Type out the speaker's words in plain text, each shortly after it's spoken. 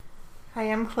Hi,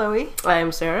 I'm Chloe.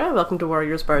 I'm Sarah. Welcome to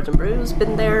Warriors, Bards, and Brews.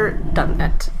 Been there, done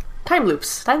that. Time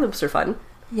loops. Time loops are fun.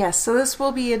 Yes, so this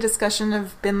will be a discussion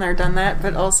of Been There, Done That,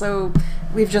 but also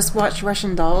we've just watched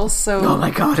Russian Dolls, so... Oh my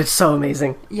god, it's so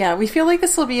amazing. Yeah, we feel like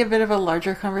this will be a bit of a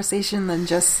larger conversation than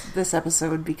just this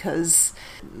episode because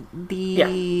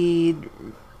the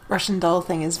Russian Doll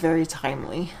thing is very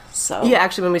timely, so... Yeah,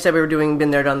 actually, when we said we were doing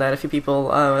Been There, Done That, a few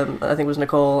people, I think it was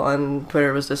Nicole on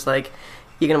Twitter, was just like,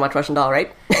 "You gonna watch Russian Doll,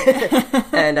 right?"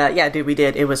 And yeah, dude, we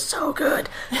did. It was so good.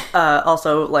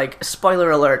 Also, like,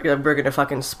 spoiler alert, we're gonna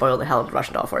fucking spoil the hell out of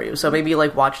Russian Doll for you. So maybe,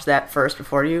 like, watch that first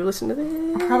before you listen to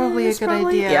this. Probably a good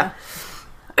idea.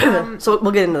 Yeah. So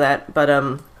we'll get into that. But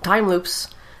time loops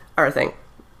are a thing.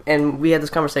 And we had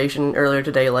this conversation earlier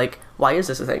today, like, why is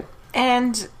this a thing?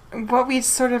 And what we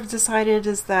sort of decided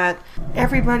is that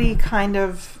everybody kind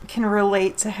of can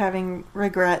relate to having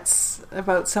regrets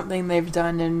about something they've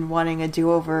done and wanting a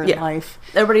do-over in life.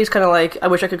 Everybody's kind of like, I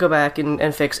wish I could go back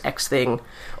and fix X thing.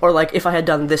 Or like, if I had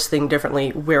done this thing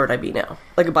differently, where would I be now?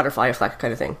 Like a butterfly effect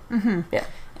kind of thing. Mm-hmm. Yeah.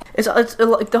 It's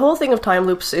like the whole thing of time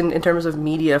loops in terms of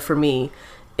media for me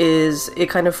is it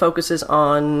kind of focuses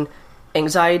on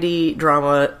anxiety,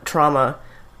 drama, trauma,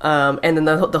 and then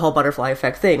the whole butterfly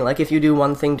effect thing. Like, if you do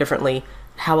one thing differently,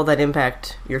 how will that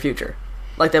impact your future?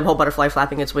 Like, the whole butterfly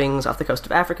flapping its wings off the coast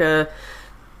of Africa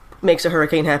makes a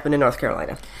hurricane happen in North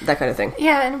Carolina. That kind of thing.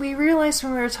 Yeah, and we realized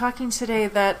when we were talking today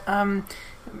that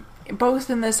both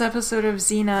in this episode of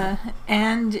Xena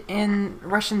and in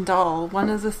Russian Doll, one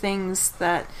of the things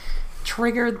that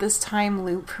triggered this time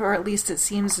loop, or at least it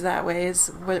seems that way,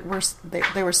 is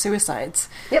they were suicides.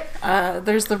 Yep.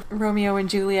 There's the Romeo and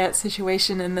Juliet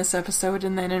situation in this episode,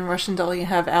 and then in Russian Doll you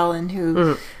have Alan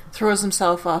who throws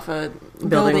himself off a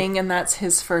building, and that's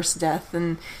his first death.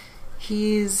 And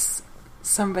he's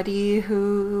somebody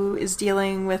who is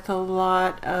dealing with a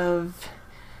lot of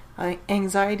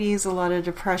anxieties, a lot of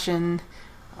depression.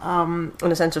 In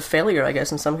a sense of failure, I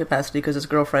guess, in some capacity, because his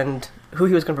girlfriend, who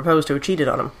he was going to propose to, cheated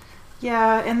on him.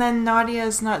 Yeah, and then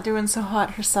Nadia's not doing so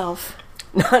hot herself.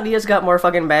 Nadia's got more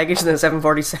fucking baggage than a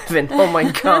 747. Oh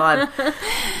my god.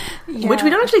 Yeah. Which we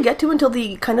don't actually get to until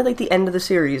the kind of like the end of the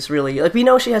series, really. Like, we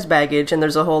know she has baggage, and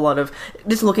there's a whole lot of...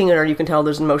 Just looking at her, you can tell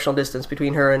there's an emotional distance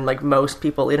between her and, like, most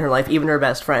people in her life, even her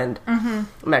best friend,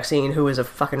 Maxine, who is a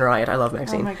fucking riot. I love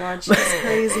Maxine. Oh my god, she's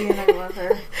crazy, and I love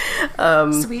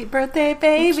her. Sweet birthday,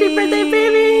 baby! Sweet birthday,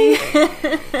 baby!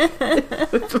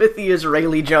 with the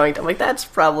Israeli joint. I'm like, that's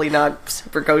probably not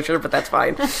super kosher, but that's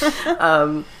fine.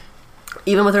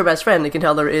 Even with her best friend, you can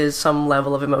tell there is some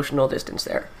level of emotional distance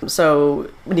there. So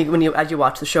when you as you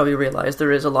watch the show, you realize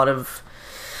there is a lot of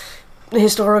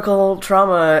historical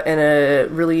trauma and a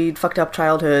really fucked up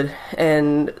childhood.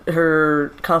 And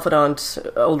her confidant,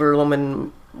 older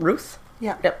woman, Ruth.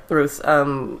 Yeah. Yep, Ruth.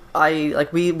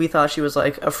 We thought she was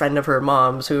like a friend of her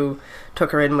mom's who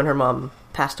took her in when her mom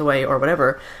passed away or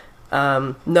whatever.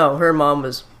 No, her mom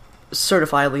was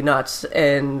certifiably nuts,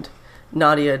 and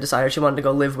Nadia decided she wanted to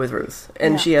go live with Ruth,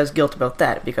 and she has guilt about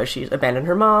that because she abandoned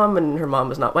her mom, and her mom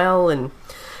was not well, and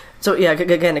so yeah,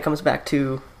 again, it comes back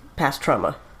to past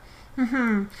trauma.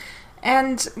 Mm-hmm.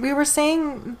 And we were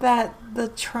saying that the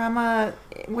trauma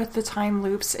with the time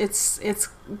loops, it's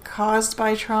caused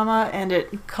by trauma, and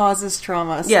it causes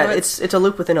trauma. So yeah, it's a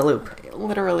loop within a loop.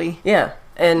 Literally. Yeah,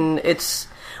 and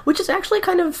which is actually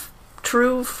kind of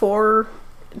true for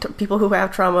people who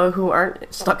have trauma who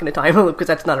aren't stuck in a time loop, because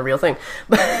that's not a real thing.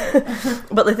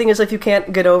 But the thing is, if you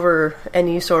can't get over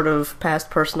any sort of past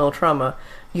personal trauma,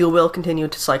 you will continue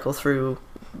to cycle through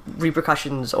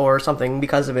repercussions or something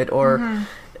because of it, or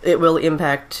it will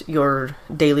impact your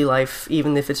daily life,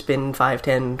 even if it's been 5,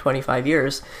 10, 25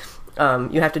 years.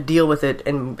 You have to deal with it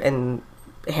and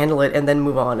handle it and then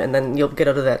move on, and then you'll get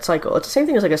out of that cycle. It's the same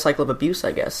thing as like a cycle of abuse,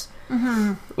 I guess.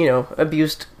 You know,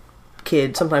 abused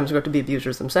kids sometimes grow up to be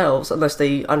abusers themselves unless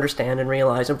they understand and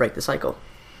realize and break the cycle.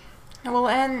 Well,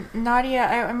 and Nadia,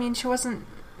 I mean, she wasn't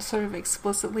sort of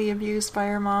explicitly abused by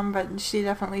her mom, but she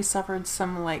definitely suffered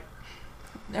some, like,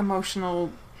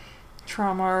 emotional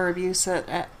trauma or abuse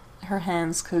at her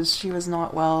hands because she was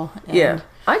not well. And yeah.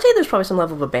 I'd say there's probably some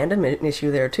level of abandonment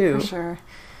issue there, too. For sure.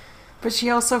 But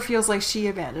she also feels like she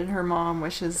abandoned her mom,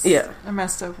 which is a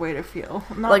messed up way to feel.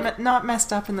 Not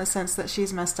messed up in the sense that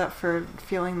she's messed up for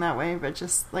feeling that way, but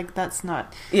just, like, that's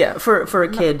not... Yeah, for a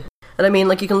kid. And I mean,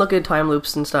 like, you can look at time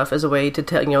loops and stuff as a way to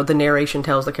tell, you know, the narration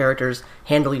tells the characters,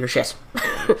 handle your shit.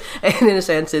 And in a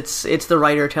sense, it's the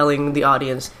writer telling the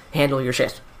audience, handle your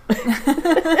shit.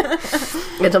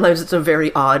 And sometimes it's a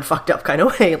very odd, fucked up kind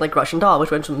of way, like Russian Doll, which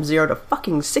went from 0 to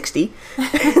fucking 60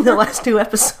 in the last 2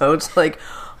 episodes. Like,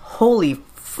 holy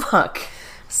fuck.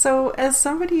 So, as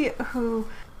somebody who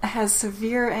has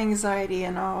severe anxiety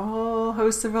and a whole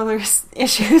host of other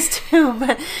issues too,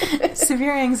 but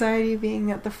severe anxiety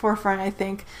being at the forefront, I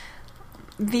think.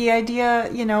 The idea,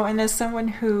 and as someone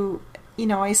who,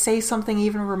 I say something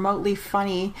even remotely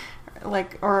funny,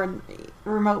 or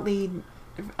remotely,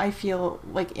 I feel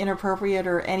like inappropriate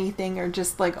or anything, or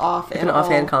just like off an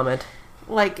offhand comment.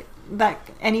 Like that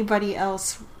anybody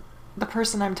else, the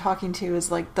person I'm talking to is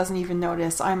like, doesn't even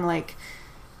notice. I'm like,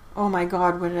 oh my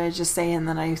god, what did I just say? And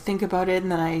then I think about it,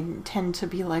 and then I tend to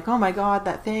be like, oh my god,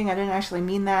 that thing, I didn't actually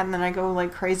mean that. And then I go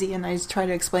like crazy, and I try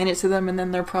to explain it to them, and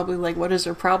then they're probably like, what is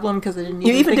your problem? Because I didn't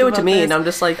even think do it about to me, this. And I'm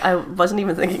just like, I wasn't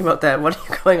even thinking about that. What are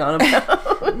you going on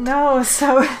about? No,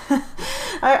 so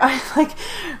I like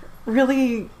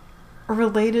really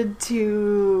related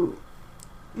to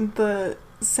the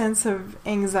sense of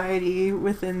anxiety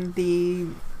within the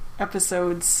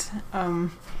episodes.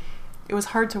 It was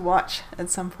hard to watch at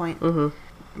some point.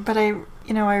 Mm-hmm. But I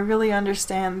really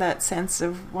understand that sense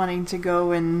of wanting to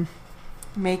go and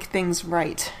make things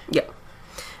right. Yeah.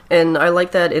 And I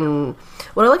like that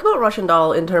what I like about Russian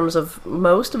Doll in terms of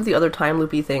most of the other time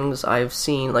loopy things I've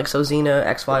seen, like so Xena,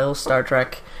 X-Files, Star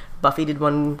Trek, Buffy did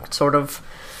one sort of.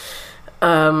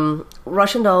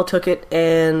 Russian Doll took it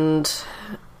and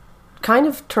kind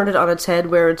of turned it on its head,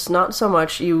 where it's not so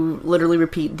much you literally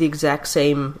repeat the exact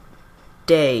same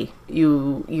day,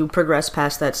 you progress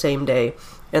past that same day,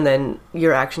 and then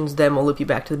your actions then will loop you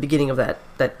back to the beginning of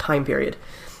that time period.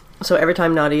 So every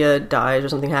time Nadia dies or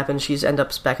something happens, she's ends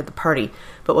up back at the party.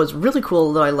 But what's really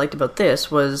cool that I liked about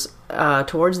this was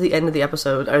towards the end of the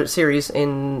episode series,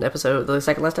 the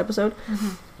second last episode,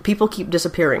 people keep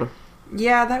disappearing.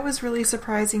 Yeah, that was really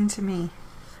surprising to me.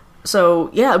 So,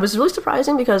 yeah, it was really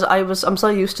surprising because I'm so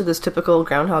used to this typical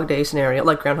Groundhog Day scenario,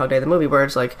 like Groundhog Day, the movie, where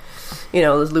it's like,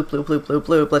 this loop, loop, loop, loop,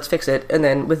 loop, let's fix it. And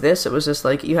then with this, it was just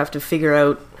like, you have to figure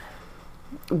out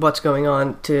what's going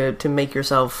on to make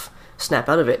yourself snap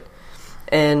out of it.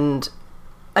 And,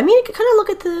 I mean, you can kind of look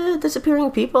at the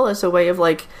disappearing people as a way of,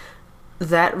 like,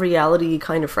 that reality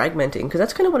kind of fragmenting, because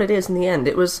that's kind of what it is in the end.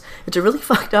 It's a really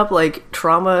fucked up, like,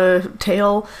 trauma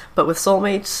tale, but with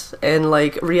soulmates and,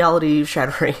 like, reality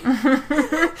shattering.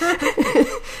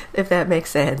 If that makes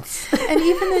sense. And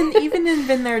even in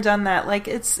Been There, Done That, like,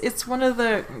 it's one of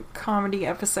the comedy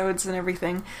episodes and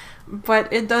everything,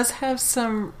 but it does have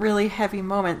some really heavy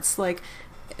moments. Like,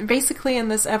 basically in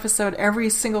this episode, every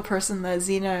single person that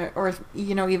Xena, or,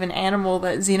 even animal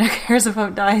that Xena cares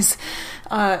about dies.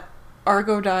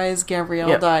 Argo dies,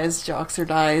 Gabrielle dies, Joxer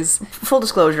dies. Full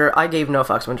disclosure, I gave no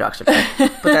fucks when Joxer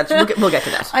died, but we'll get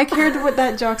to that. I cared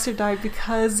that Joxer died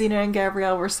because Xena and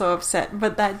Gabrielle were so upset,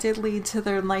 but that did lead to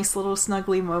their nice little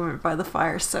snuggly moment by the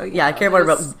fire. So yeah, I care more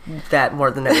about that more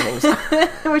than anything, so.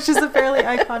 Which is a fairly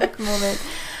iconic moment.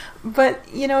 But,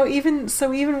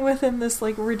 even within this,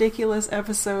 like, ridiculous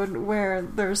episode where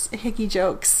there's hickey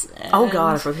jokes. And, oh,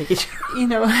 God, for hickey jokes.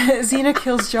 Xena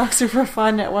kills Joxer for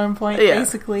fun at one point,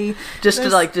 basically. Just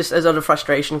as out of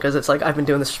frustration, because it's like, I've been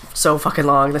doing this so fucking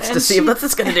long, let's just see what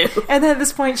this is going to do. And then at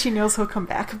this point, she knows he'll come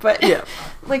back. But, yeah.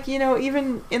 like,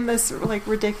 even in this, like,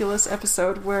 ridiculous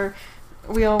episode where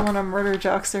we all want to murder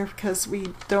Joxer because we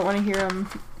don't want to hear him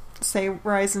say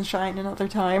rise and shine another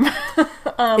time.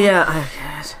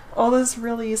 All this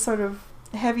really sort of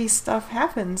heavy stuff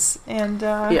happens, and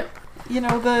the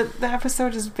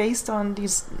episode is based on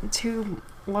these two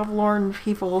lovelorn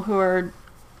people who are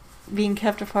being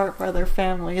kept apart by their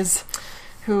families,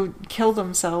 who kill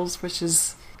themselves, which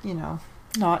is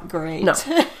not great. No.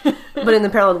 But in the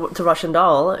parallel to Russian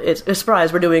Doll, it's a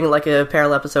surprise we're doing like a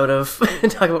parallel episode of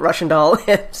talking about Russian Doll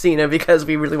and Xena, because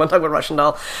we really want to talk about Russian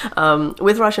Doll.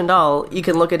 With Russian Doll, you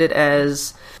can look at it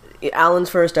as Alan's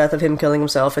first death of him killing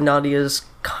himself and Nadia's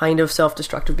kind of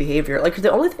self-destructive behavior. Like, the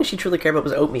only thing she truly cared about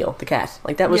was Oatmeal, the cat.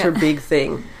 Like, that was her big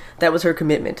thing. That was her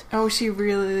commitment. Oh, she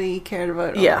really cared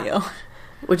about Oatmeal. Yeah.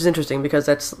 Which is interesting because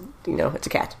that's, it's a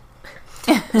cat.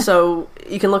 So,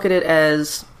 you can look at it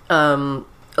as a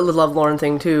lovelorn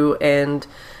thing too, and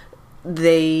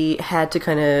they had to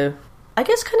kind of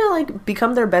like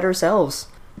become their better selves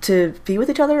to be with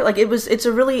each other. Like, it's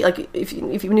a really, like,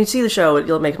 when you see the show,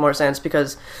 it'll make more sense,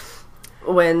 because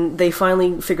when they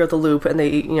finally figure out the loop and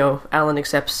they, Alan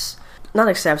not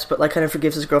accepts, but like kind of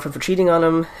forgives his girlfriend for cheating on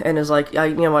him and is like, yeah,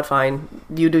 you know what, fine,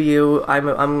 you do you, I'm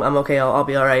okay, I'll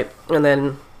be alright. And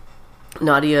then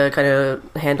Nadia kind of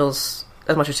handles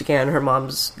as much as she can her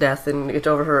mom's death and gets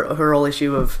over her whole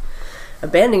issue of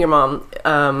abandoning her mom.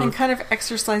 And kind of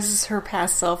exercises her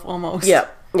past self almost. Yeah,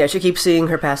 she keeps seeing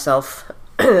her past self.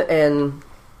 And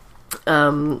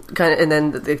and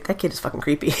then that kid is fucking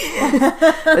creepy. And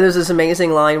there's this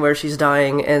amazing line where she's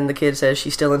dying and the kid says,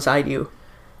 she's still inside you.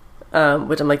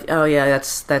 which I'm like, oh yeah,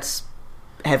 that's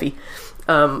heavy.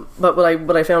 But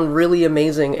what I found really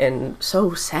amazing and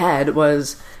so sad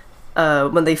was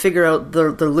when they figure out the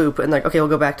loop and like, okay, we'll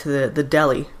go back to the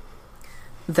deli.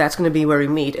 That's going to be where we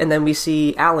meet, and then we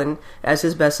see Alan as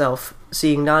his best self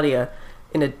seeing Nadia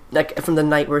in a like from the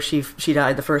night where she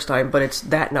died the first time, but it's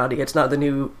that Nadia. It's not the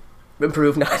new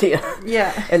improved Nadia.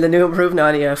 Yeah. And the new improved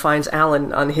Nadia finds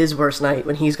Alan on his worst night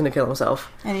when he's going to kill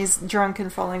himself, and he's drunk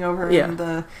and falling over in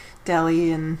the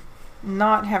deli and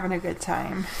not having a good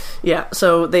time. Yeah,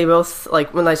 so they both,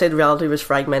 like, when I said reality was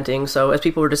fragmenting, so as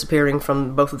people were disappearing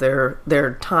from both of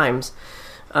their times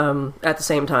at the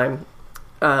same time,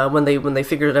 when they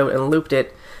figured it out and looped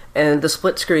it, and the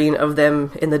split screen of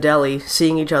them in the deli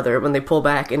seeing each other when they pull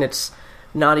back, and it's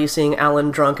Nadia seeing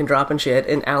Alan drunk and dropping shit,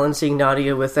 and Alan seeing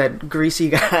Nadia with that greasy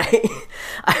guy.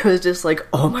 I was just like,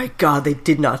 oh my god, they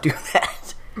did not do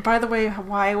that. By the way,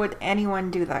 why would anyone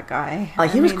do that guy?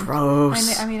 Like, he was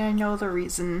gross. I mean, I know the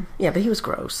reason. Yeah, but he was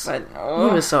gross. But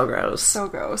he was so gross. So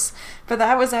gross. But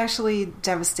that was actually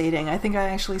devastating. I think I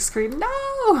actually screamed,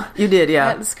 no! You did, yeah.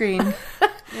 At the screen.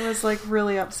 It was, like,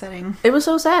 really upsetting. It was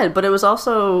so sad, but it was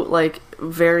also, like,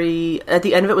 very... At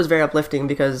the end of it was very uplifting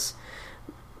because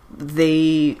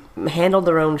they handled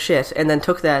their own shit and then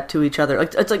took that to each other.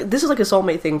 Like, it's like, this is like a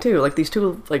soulmate thing, too. Like, these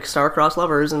two, like, star-crossed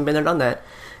lovers and been there, done that.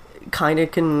 Kind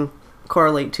of can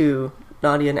correlate to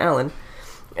Nadia and Alan,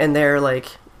 and they're like,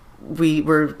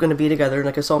 we're going to be together in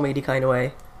like a soulmatey kind of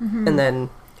way, and then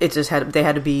it just they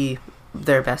had to be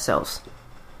their best selves.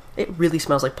 It really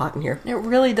smells like pot in here. It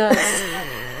really does.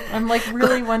 I'm like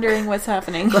really wondering what's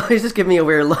happening. He's just giving me a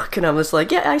weird look, and I'm just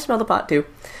like, yeah, I smell the pot too.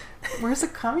 Where's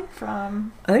it coming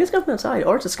from? I think it's coming from outside,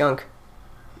 or it's a skunk.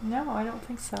 No, I don't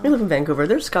think so. We live in Vancouver.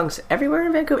 There's skunks everywhere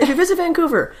in Vancouver. If you visit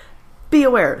Vancouver, be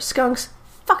aware, skunks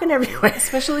fucking everywhere.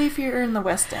 Especially if you're in the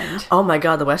West End. Oh my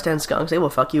god, the West End skunks, they will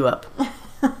fuck you up.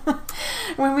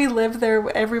 When we lived there,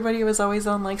 everybody was always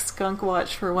on like skunk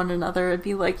watch for one another. It'd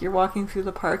be like you're walking through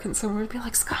the park and someone would be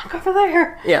like, skunk over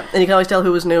there. Yeah, and you can always tell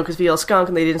who was new because if you yell skunk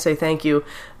and they didn't say thank you,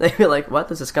 they'd be like, what,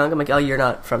 there's a skunk? I'm like, oh, you're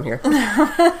not from here.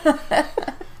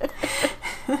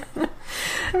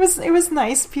 It was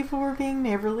nice. People were being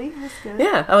neighborly. It was good.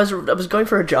 Yeah, I was going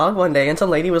for a jog one day and some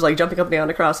lady was like jumping up and down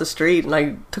across the street and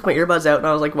I took my earbuds out and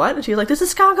I was like, what? And she was like, there's a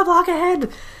skunk a block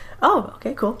ahead. Oh,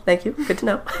 okay, cool. Thank you. Good to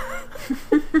know.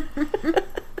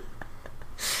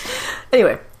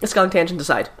 Anyway, skunk tangent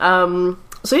aside.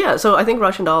 So I think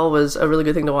Russian Doll was a really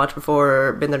good thing to watch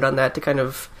before Been There Done That to kind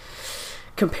of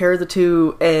compare the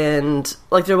two, and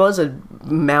like there was a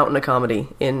mountain of comedy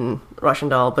in Russian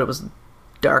Doll, but it was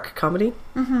dark comedy.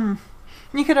 Mm-hmm.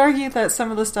 You could argue that some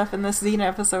of the stuff in this Xena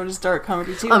episode is dark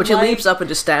comedy too. Oh, but she leaps up and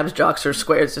just stabs Jocks or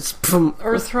squares. It's boom.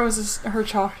 Or throws her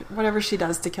whatever she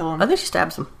does to kill him. I think she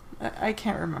stabs him. I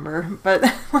can't remember, but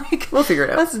like we'll figure it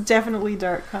out. That's definitely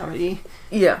dark comedy.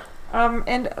 Yeah.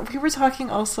 And we were talking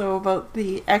also about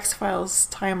the X-Files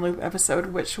time loop episode,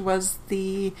 which was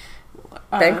the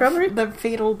bank robbery, the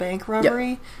fatal bank robbery.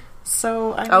 Yep.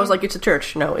 So I was like, it's a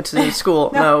church. No, it's a school.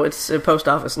 No, it's a post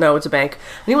office. No, it's a bank.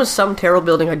 I think it was some terrible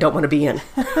building I don't want to be in.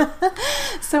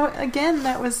 So again,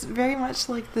 that was very much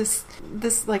like this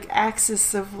like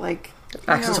axis of like.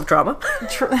 Axis of trauma?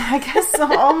 I guess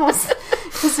so, almost.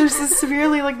 Because there's this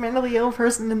severely like mentally ill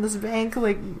person in this bank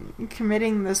like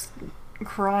committing this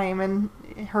crime and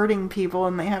hurting people,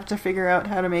 and they have to figure out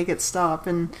how to make it stop.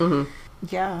 And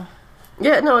yeah,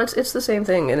 no, it's the same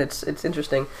thing, and it's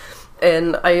interesting.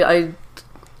 And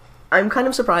I'm kind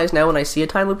of surprised now when I see a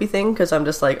time loopy thing because I'm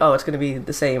just like, oh, it's going to be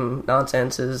the same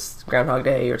nonsense as Groundhog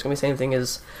Day, or it's going to be the same thing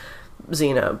as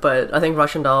Xena. But I think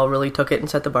Russian Doll really took it and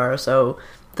set the bar. So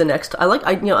the next,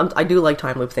 I do like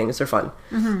time loop things; they're fun.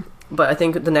 Mm-hmm. But I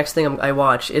think the next thing I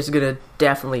watch is going to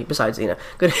definitely, besides Xena,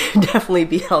 going to definitely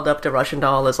be held up to Russian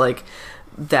Doll as like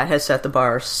that has set the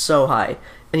bar so high,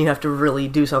 and you have to really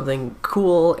do something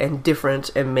cool and different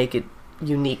and make it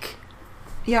unique.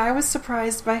 Yeah, I was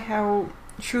surprised by how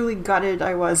truly gutted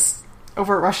I was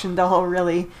over Russian Doll.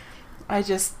 Really, I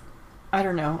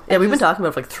don't know. Yeah, we've been talking about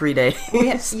it for like 3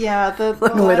 days. Yeah,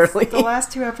 literally. The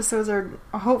last two episodes are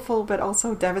hopeful, but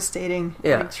also devastating.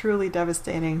 Yeah, like, truly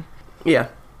devastating. Yeah.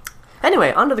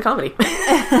 Anyway, on to the comedy.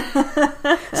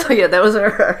 So yeah, that was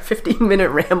our 15-minute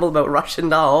ramble about Russian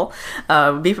Doll.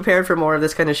 Be prepared for more of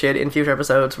this kind of shit in future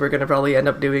episodes. We're going to probably end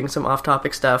up doing some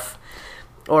off-topic stuff.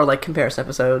 Or like comparison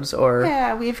episodes, or...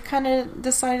 Yeah, we've kind of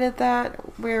decided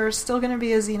that we're still going to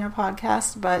be a Xena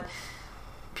podcast, but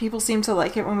people seem to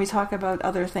like it when we talk about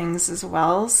other things as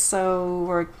well, so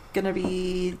we're going to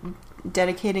be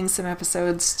dedicating some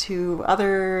episodes to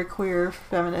other queer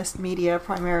feminist media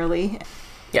primarily.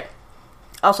 Yeah.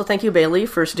 Also, thank you, Bailey,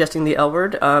 for suggesting the L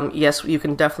Word. Yes, you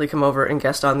can definitely come over and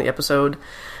guest on the episode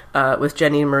with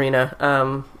Jenny and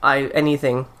Marina.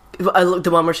 Anything. The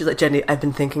one where she's like, Jenny, I've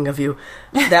been thinking of you.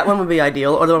 That one would be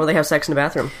ideal. Or the one where they have sex in the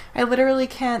bathroom. I literally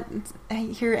can't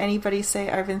hear anybody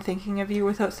say, I've been thinking of you,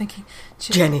 without thinking,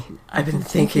 Jenny, I've been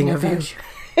thinking of you.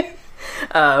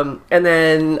 And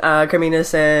then Carmina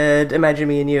said, Imagine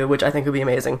Me and You, which I think would be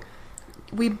amazing.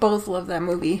 We both love that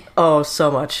movie. Oh,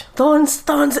 so much. Thorns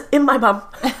in my bum.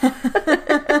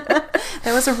 That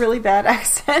was a really bad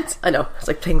accent. I know. It's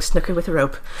like playing snooker with a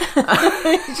rope.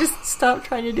 Just stop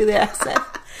trying to do the accent.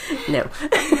 No.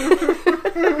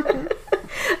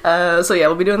 So yeah,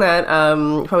 we'll be doing that.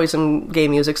 Probably some gay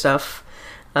music stuff.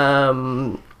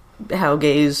 How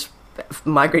gays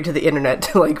migrate to the internet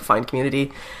to like find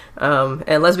community.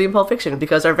 And lesbian Pulp Fiction,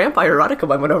 because our vampire erotica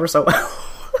one went over so well.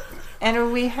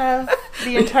 And we have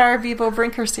the entire Bebo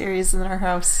Brinker series in our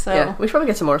house. So yeah, we should probably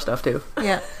get some more stuff too.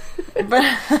 Yeah. But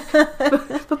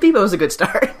Bebo is a good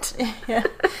start. Yeah.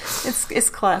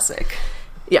 It's classic.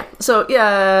 Yeah. So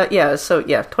yeah. So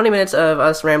 20 minutes of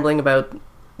us rambling about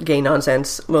gay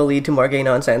nonsense will lead to more gay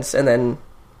nonsense, and then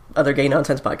other gay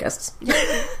nonsense podcasts.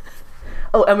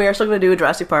 Oh, and we are still going to do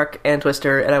Jurassic Park and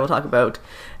Twister, and I will talk about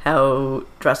how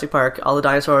Jurassic Park, all the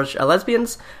dinosaurs are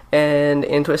lesbians, and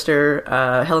in Twister,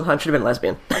 Helen Hunt should have been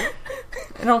lesbian.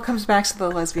 It all comes back to the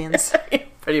lesbians.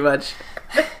 Pretty much.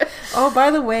 Oh,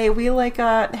 by the way, we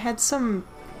had some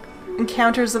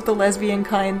encounters of the lesbian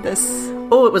kind this...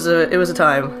 Oh, it was a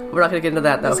time. We're not going to get into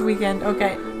that, though. This weekend,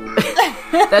 okay.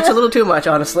 That's a little too much,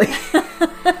 honestly.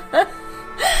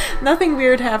 Nothing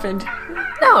weird happened.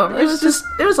 No, it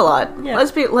was a lot. Yeah.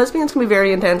 Lesbians can be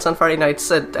very intense on Friday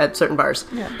nights at certain bars.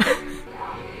 Yeah.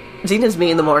 Xena's me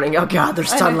in the morning. Oh god,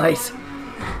 there's sunlight.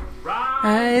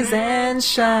 Rise and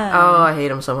shine. Oh, I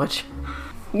hate him so much.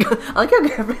 I like how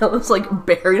Gabrielle is like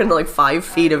buried under like 5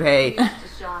 feet of hay.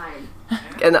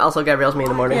 And also Gabrielle's me in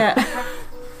the morning. Yeah.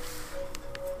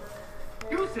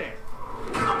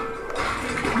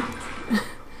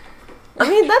 I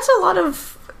mean, that's a lot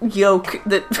of yolk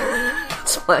that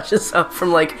splashes up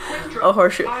from like a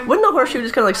horseshoe. Wouldn't a horseshoe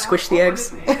just kind of like squish the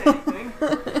eggs?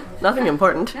 Nothing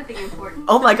important.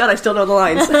 Oh my god, I still know the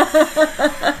lines.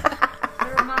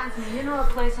 That reminds me, you know a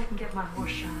place I can get my horse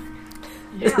shot?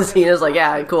 Xena's like,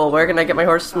 yeah, cool, where can I get my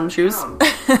horse some shoes?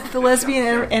 The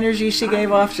lesbian energy she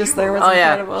gave off just there was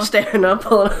incredible. Yeah, standing up,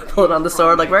 pulling on the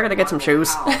sword, like, where can I get some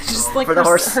shoes? Just like for the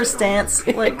horse. Her stance,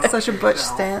 like such a butch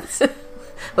stance.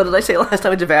 What did I say last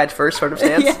time? It's a vag first sort of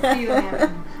stance?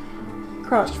 Yeah.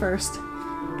 Crotch first.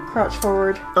 Crotch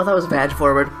forward. Oh, that was vag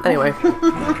forward. Anyway.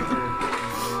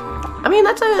 I mean,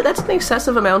 that's an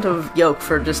excessive amount of yolk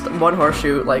for just one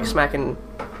horseshoe, like, smacking,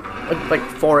 like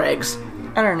 4 eggs.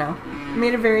 I don't know. It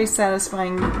made a very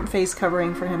satisfying face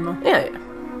covering for him, though. Yeah.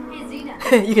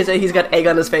 You can say he's got egg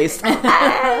on his face.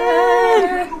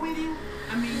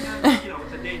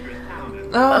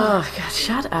 Oh, God,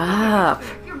 shut up.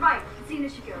 You're right. Xena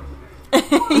should go.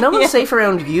 No one's safe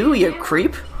around you, you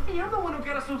creep. Hey, I'm the one who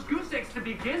got us those goose eggs to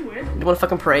begin with. You wanna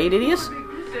fucking parade, idiot? Big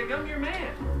goose egg, I'm your man.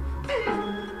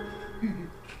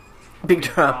 Big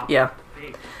drop, yeah.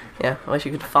 Yeah, I wish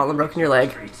you could fall and broken your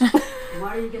leg.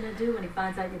 What are you gonna do when he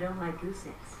finds out you don't like goose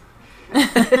eggs?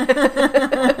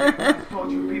 Taught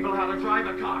you people how to drive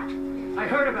a cart. I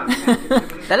heard about that.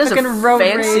 That is Fucking road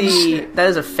rage. that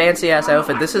is a fancy ass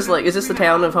outfit. This is like, is this the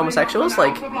town of homosexuals?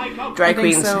 Like, drag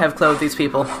queens so. have clothed these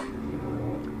people.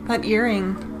 That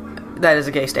earring. That is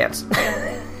a gay stance.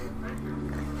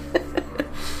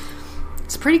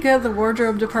 It's pretty good. The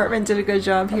wardrobe department did a good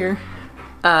job here.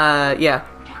 Yeah.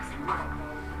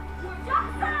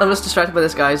 I'm just distracted by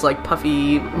this guy's, like,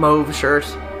 puffy mauve shirt.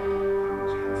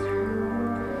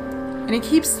 And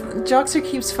Joxer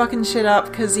keeps fucking shit up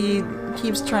because he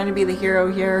keeps trying to be the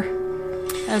hero here.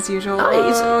 As usual.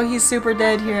 Oh, he's super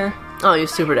dead here. Oh,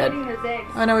 he's super dead.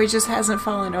 Oh no, he just hasn't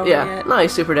fallen over Yeah. yet. No,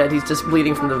 he's super dead. He's just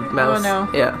bleeding from the mouth. Oh, no.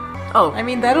 Yeah. Oh. I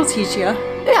mean, that'll teach you.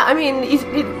 Yeah, I mean,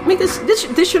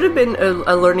 this should have been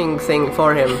a learning thing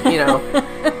for him, you know.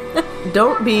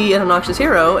 Don't be an obnoxious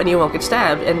hero and you won't get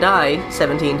stabbed and die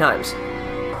 17 times.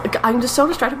 I'm just so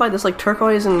distracted by this, like,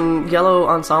 turquoise and yellow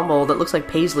ensemble that looks like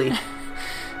paisley.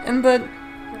 And the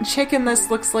chick in this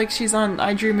looks like she's on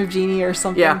I Dream of Jeannie or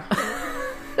something. Yeah.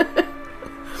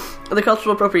 The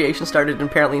cultural appropriation started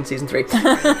apparently in season 3.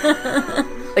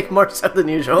 Like, more so than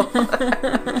usual.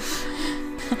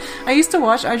 I used to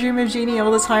watch I Dream of Jeannie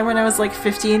all the time when I was like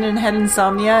 15 and had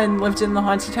insomnia and lived in the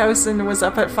haunted house and was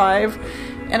up at 5.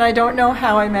 And I don't know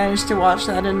how I managed to watch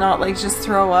that and not like just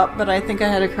throw up, but I think I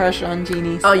had a crush on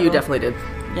Jeannie. So. Oh, you definitely did.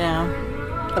 Yeah.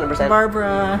 100%.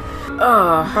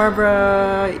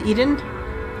 Barbara Eden?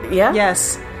 Yeah?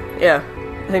 Yes. Yeah,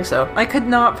 I think so. I could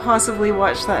not possibly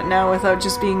watch that now without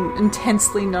just being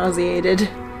intensely nauseated.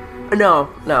 No.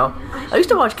 I used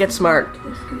to watch Get Smart,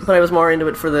 but I was more into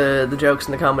it for the jokes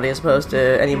and the comedy as opposed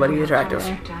to anybody attractive.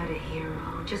 Died a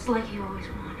hero, just like you always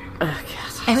wanted. God.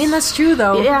 I mean, that's true,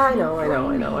 though. Yeah, I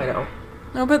know.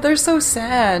 No, but they're so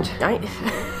sad.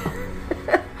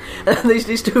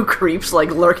 These two creeps,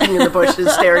 like, lurking in the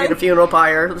bushes, staring at a funeral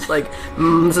pyre. It's like,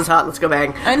 this is hot, let's go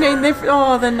bang. I mean,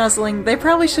 the nuzzling. They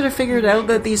probably should have figured out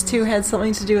that these two had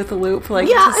something to do with the loop, like,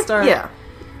 to start. Yeah.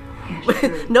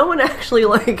 No one actually,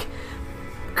 like,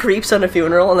 creeps on a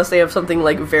funeral unless they have something,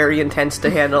 like, very intense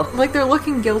to handle. Like, they're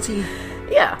looking guilty.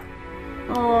 Yeah.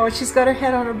 Oh, she's got her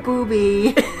head on her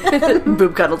boobie.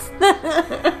 Boob cuddles.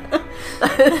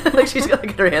 Like, she's got,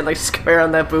 like, her hand, like, square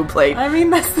on that boob plate. I mean,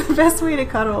 that's the best way to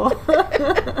cuddle.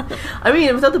 I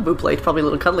mean, without the boob plate, probably a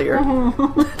little cuddlier.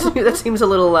 That seems a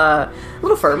little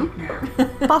firm.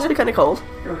 Possibly kind of cold.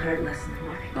 It'll hurt less in the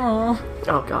morning.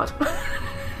 Oh, God.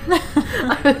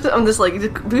 I'm just like,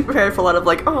 be prepared for a lot of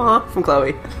like, aw, from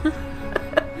Chloe.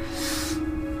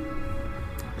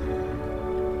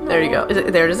 There you go.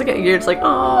 There it is again. You're just like,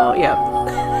 oh, yeah.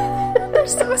 they're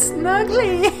so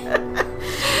snuggly.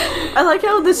 I like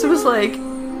how this was like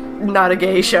not a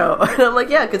gay show. And I'm like,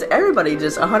 yeah, because everybody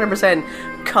just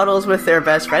 100% cuddles with their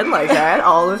best friend like that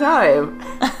all the time.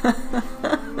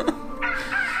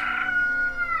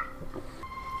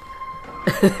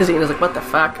 Xena's like, what the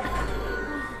fuck?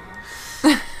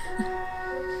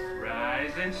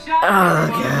 Rise and shine. Oh,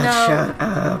 God, No. shut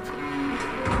up.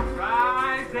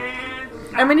 Rise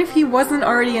and I mean, if he wasn't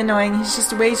already annoying, he's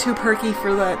just way too perky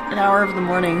for that hour of the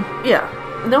morning. Yeah.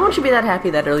 No one should be that happy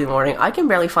that early in the morning. I can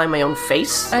barely find my own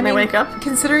face when I wake up.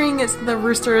 Considering the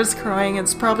rooster is crowing,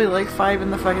 it's probably like 5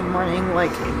 in the fucking morning.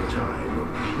 Like,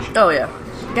 Oh, yeah.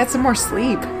 get some more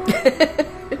sleep.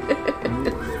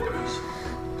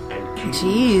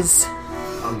 Jeez.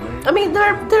 I mean,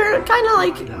 they're kind of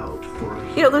like,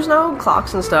 you know, there's no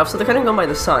clocks and stuff, so they're kind of going by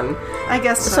the sun. I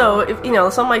guess So, if, you know,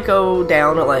 the sun might go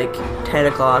down at like 10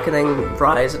 o'clock and then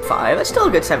rise at 5. That's still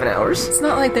a good 7 hours. It's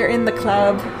not like they're in the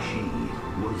club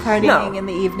partying No. in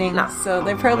the evening. No. So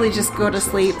they probably just go to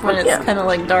sleep when it's Yeah. kind of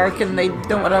like dark and they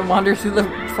don't want to wander through the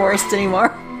forest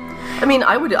anymore. I mean,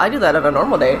 I do that on a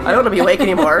normal day. I don't want to be awake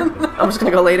anymore. I'm just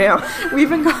going to go lay down. We've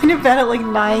been going to bed at like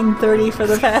 9:30 for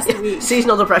the past week.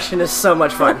 Seasonal depression is so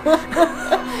much fun.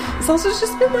 It's also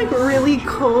just been like really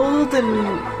cold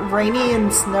and rainy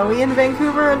and snowy in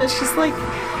Vancouver, and it's just like,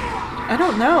 I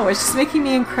don't know. It's just making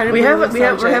me incredibly We're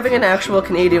lethargic. having an actual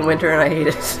Canadian winter, and I hate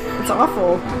it. It's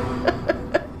awful.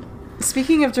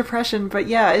 Speaking of depression, but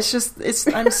yeah,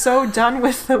 I'm so done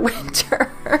with the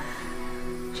winter.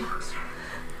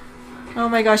 Oh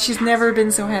my gosh, she's never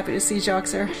been so happy to see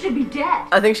Joxer. You should be dead.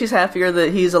 I think she's happier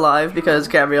that he's alive because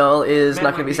Gabrielle is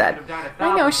not going to be sad.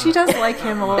 I know, she does like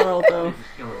him a little, though.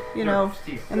 You know,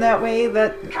 in that way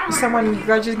that someone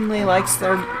grudgingly likes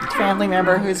their family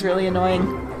member who's really annoying.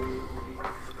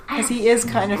 Because he is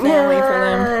kind of family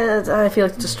for them. I feel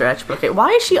like it's a stretch, but okay. Why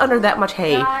is she under that much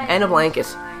hay and a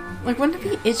blanket? Like, wouldn't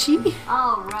it be itchy?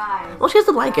 All right. Well, she has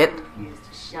the blanket. Used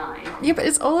to shine. Yeah, but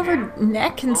it's all over her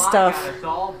neck and stuff. It's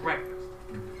all breakfast.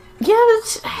 Yeah, but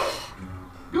it's...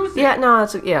 Yeah, no,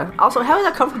 it's... Yeah. Also, how is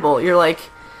that comfortable? You're, like,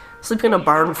 sleeping on a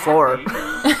barn floor.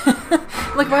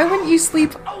 Like, why wouldn't you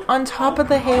sleep on top of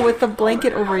the hay with the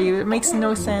blanket over you? It makes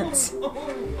no sense.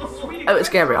 Oh, it's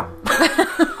Gabrielle.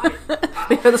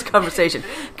 We had this conversation.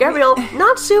 Gabrielle,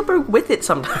 not super with it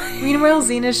sometimes. Meanwhile,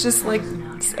 Xena's just like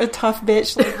a tough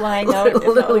bitch, like lying out. in the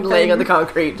Literally laying on the open.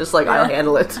 concrete, just like, I'll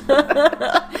handle it.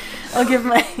 I'll give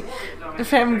my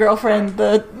femme girlfriend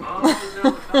the.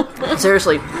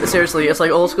 Seriously, it's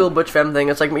like old school butch femme thing.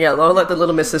 It's like, yeah, I'll let the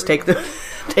little missus take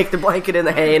the blanket in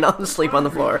the hay and I'll just sleep on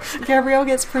the floor. Gabrielle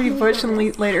gets pretty butch in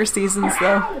later seasons,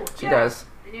 though. She does.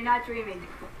 Then you're not dreaming.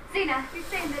 Zena, you're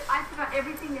saying that I forgot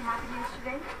everything that happened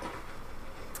yesterday?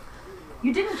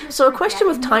 You didn't just So a question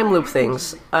with time loop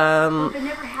things. If it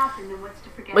never happened, then what's to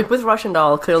forget? Like with Russian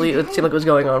Doll, clearly it seemed like it was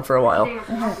going on for a while. Today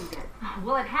hasn't happened yet.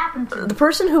 Well, it happened to The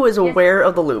person who is aware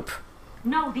of the loop,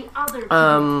 No, the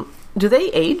other. do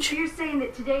they age? So you're saying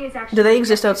that today is actually. Do they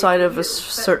exist outside of a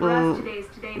certain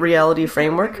reality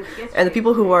framework? And the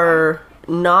people who are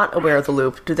not aware of the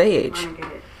loop, do they age?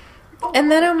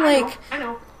 And then I'm like, I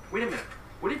know. Wait a minute.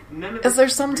 What if none of is there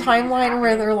some timeline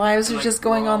where their lives are just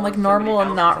going on like normal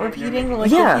and not repeating? Like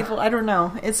Yeah. the people, I don't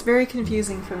know. It's very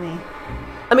confusing for me.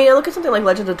 I mean, I look at something like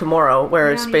Legend of Tomorrow,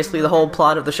 where it's basically the whole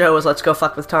plot of the show is let's go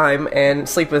fuck with time and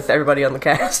sleep with everybody on the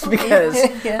cast, because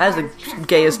Yeah. as the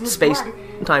gayest space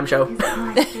time show.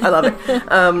 I love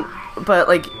it. But,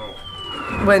 like,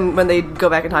 when they go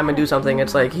back in time and do something,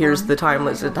 it's like, here's the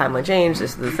timeline change,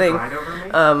 this is the thing.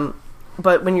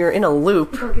 But when you're in a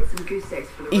loop, Go get some goose eggs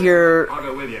for the you're I'll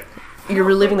go with you.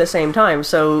 reliving the same time.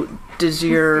 So does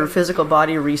your physical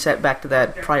body reset back to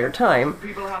that prior time?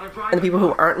 People how to drive And the people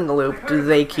who aren't in the loop, do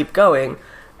they keep going?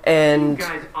 And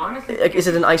guys, honestly, like, is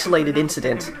it an isolated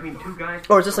incident? between two guys.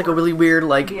 Or is this like a really weird,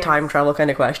 like, time travel kind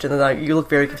of question? And you look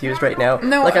very confused right now.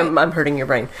 No, like I'm hurting your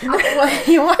brain.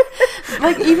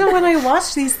 Like, even when I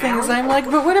watch these things, I'm like,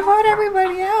 but what about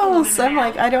everybody else? I'm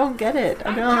like, I don't get it.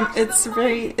 I don't.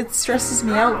 It stresses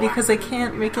me out because I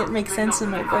can't make it make sense in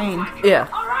my brain. Yeah.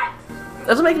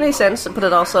 Doesn't make any sense, but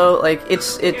it also, like,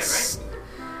 it's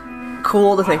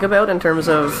cool to think about in terms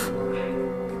of,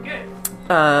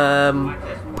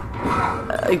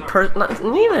 not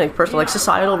even like personal, like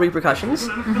societal repercussions.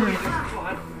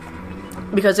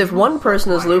 Because if one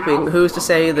person is looping, who's to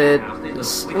say that?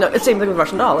 It's the same thing with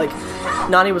Russian Doll. Like,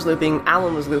 Nani was looping,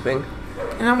 Alan was looping.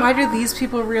 And then why do these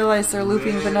people realize they're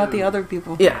looping, but not the other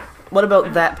people? Yeah. What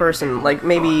about that person? Like,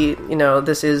 maybe,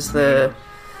 this is the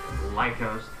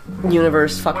Lycos.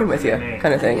 universe fucking with you,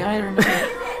 kind of thing. Yeah, I don't know.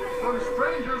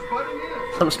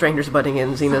 Some strangers butting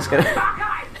in. Xena's gonna.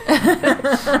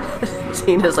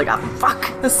 Xena's like,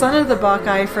 fuck. The son of the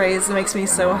Buckeye phrase makes me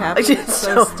so happy. It's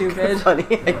so stupid. Funny.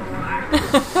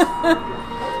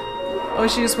 Oh,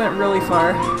 she just went really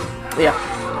far. Yeah.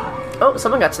 Oh,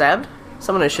 someone got stabbed.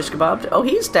 Someone is shish kebabbed. Oh,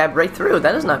 he's stabbed right through.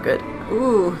 That is not good.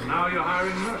 Ooh. Now you're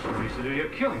hiring mercenaries to do your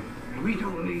killing. We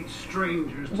don't need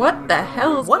strangers. To What the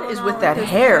hell? What is with that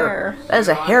hair? That is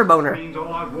a hair boner. means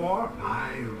all out war.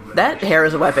 That hair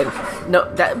is a weapon. No,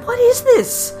 what is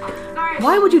this?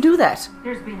 Why would you do that?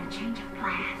 There's been a change of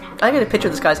plan. I gotta picture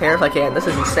this guy's hair if I can. This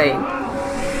is insane.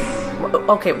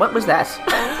 Okay, what was that?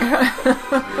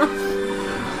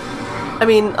 I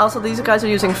mean, also these guys are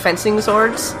using fencing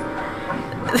swords.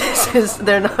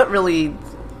 They're not really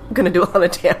gonna do a lot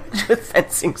of damage with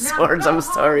fencing swords, I'm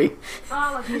sorry.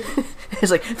 All of you. It's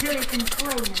like, Until you can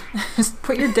play now. Just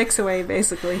put your dicks away,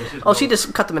 basically. oh, she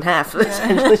just cut them in half.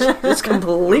 Essentially, she just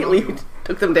completely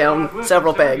took them down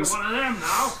several pegs. One of them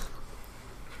now.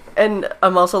 And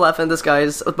I'm also laughing at this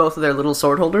guy's with both of their little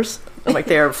sword holders. I'm like,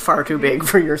 they are far too big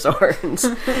for your swords.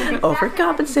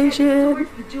 Overcompensation. Where's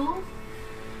the jewels?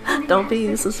 Don't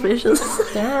be suspicious.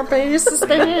 Don't be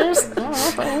suspicious.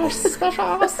 Don't be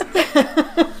suspicious.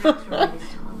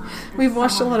 We've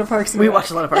watched a lot of Parks and We Rec.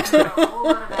 watched a lot of Parks. A whole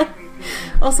lot of angry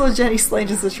people. Also, Jenny Slate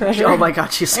is the treasure. Oh my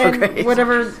god, she's so and great.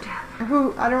 whatever,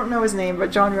 I don't know his name, but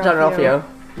John Ralphio. John Ralphio.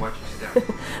 Watch your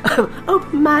step.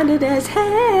 Open-minded as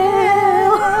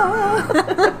hell.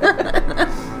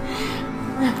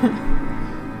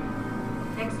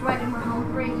 Next wedding, we're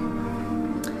home free.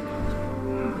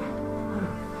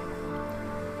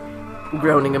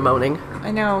 Groaning and moaning.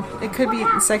 I know. It could be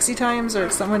sexy times or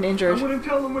someone I injured. wouldn't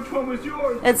tell them which one was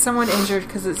yours. It's someone injured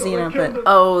because it's Xena, but...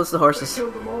 Oh, it's the horses.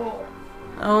 Killed them all.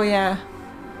 Oh, yeah.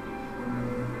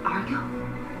 Argo?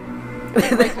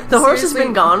 The horse has seriously?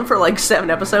 been gone for like 7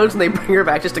 episodes and they bring her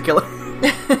back just to kill her.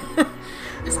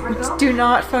 Argo? Do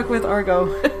not fuck with Argo.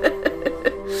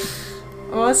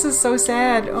 Oh, this is so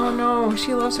sad. Oh, no.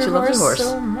 She loves her, She loves her horse horse.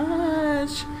 so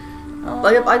much. Oh,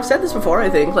 Like, I've said this before, I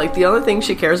think. Like, the only thing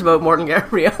she cares about more than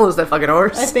Gabrielle is that fucking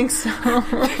horse. I think so.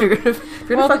 if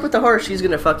you're gonna fuck with the horse, she's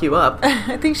gonna fuck you up.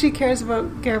 I think she cares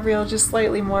about Gabrielle just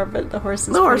slightly more, but the horse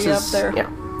is The horse pretty is, up there. yeah.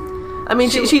 I mean,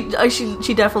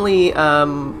 she definitely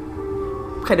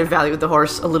kind of valued the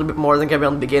horse a little bit more than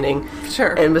Gabrielle in the beginning.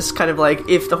 Sure. And was kind of like,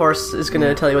 if the horse is going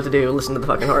to tell you what to do, listen to the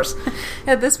fucking horse.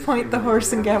 At this point, the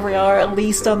horse and Gabrielle are at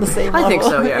least on the same level. I think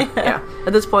so, yeah.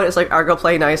 At this point, it's like, Argo,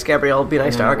 play nice, Gabrielle, be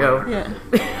nice to Argo. Yeah.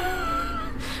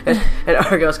 And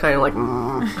Argo's kind of like,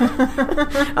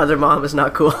 other mom is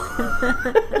not cool.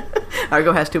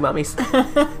 Argo has 2 mummies.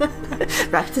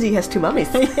 Rhapsody has 2 mummies.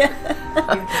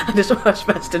 I just watched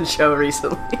Best in Show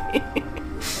recently.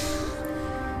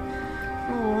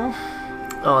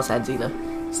 Oh, sad Xena.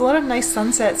 There's a lot of nice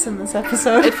sunsets in this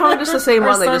episode. It's probably just the same Or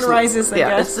one. They just sunrises, I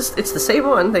guess. it's the same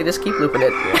one. They just keep looping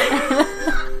it.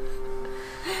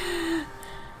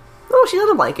 Oh, she's on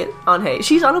a blanket on hay.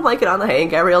 She's on a blanket on the hay, and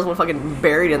Gabrielle's one fucking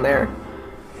buried in there.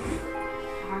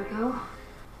 Argo?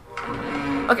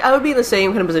 Okay, I would be in the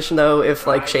same kind of position though if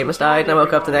like Seamus died and I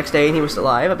woke up the next day and he was still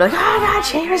alive. I'd be like, oh god,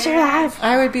 Seamus, you're alive.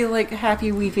 I would be like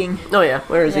happy weeping. Oh yeah,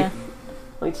 where is Yeah. he?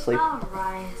 I need to sleep. I'll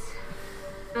rise.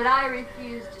 But I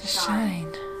refuse to shine.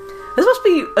 Shine. This must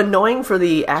be annoying for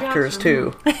the actors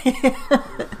too.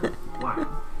 What?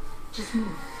 Just move.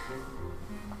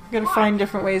 Gotta find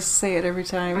different ways to say it every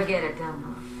time. Forget it,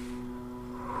 Dumbo.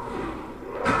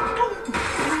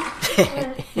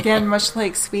 Again, much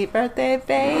like Sweet Birthday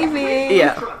Baby.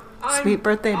 Yeah. Sweet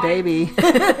birthday, baby.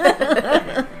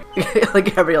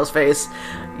 Like Gabrielle's face.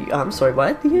 I'm sorry,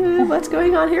 what? What's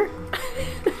going on here?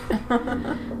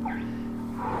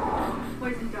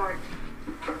 Poison dart.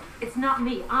 It's not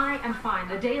me. I am fine.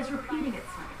 The day is repeating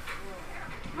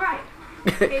itself. Right.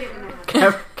 Hate it when that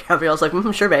happens. Gabrielle's like,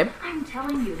 sure, babe. I'm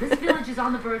telling you, this village is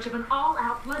on the verge of an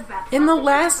all-out bloodbath. In the Something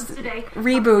last happens today.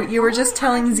 reboot, you were just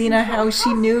telling Xena how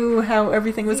she knew how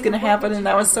everything was going to happen, and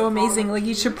that was so amazing. Like,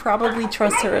 you should probably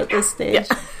trust her at this stage.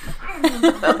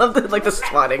 I love the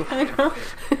swatting.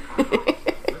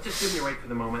 Let's just sit here wait for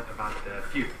the moment about the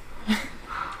feud.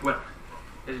 Well,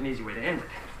 there's an easy way to end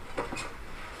it.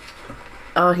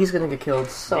 Oh, he's gonna get killed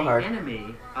so The hard.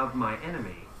 enemy of my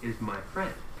enemy is my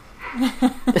friend.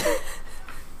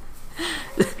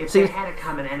 If See- they had a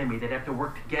common enemy, they'd have to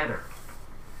work together.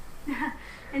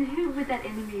 And who would that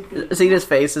enemy be? Xena's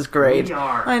face is great. We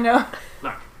are. I know.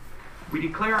 Look, we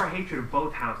declare our hatred of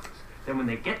both houses. Then when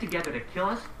they get together to kill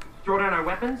us, throw down our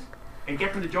weapons and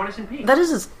get them to join us in peace. That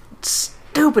is the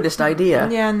stupidest idea.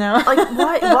 Yeah, no. Like,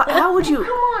 why? How would you? Come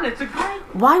on, it's a great...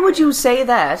 Why would you say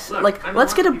that? Look, Like, I'm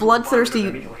let's get a allowed to be one bloodthirsty of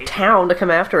the mutual hatred. town to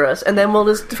come after us, and then we'll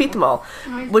just defeat them all.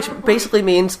 Which basically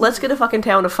means, let's get a fucking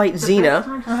town to fight Xena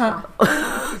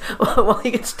while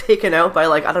he gets taken out by,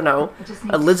 like, I don't know,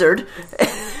 a lizard.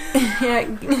 Yeah,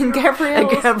 And Gabrielle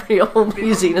Gabrielle will be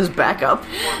Xena's backup.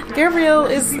 Gabrielle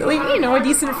is, like, you know, a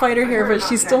decent fighter here, but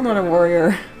she's still not a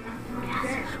warrior.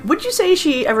 Would you say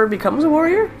she ever becomes a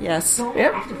warrior? Yes, I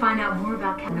Yep. have to find out more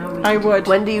about Kenobi. I would.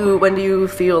 When do you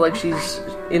feel like she's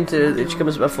into, she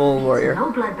becomes a full warrior?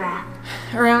 No bloodbath.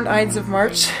 Around Ides of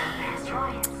March.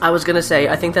 I was gonna say,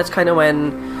 I think that's kind of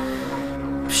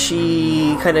when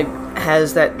she kind of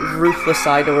has that ruthless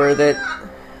side to her that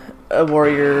a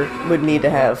warrior would need to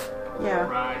have.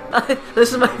 Yeah.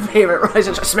 This is my favorite Rise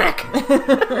and Smack.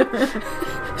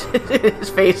 His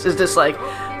face is just like,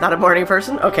 not a morning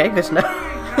person? Okay, good to know.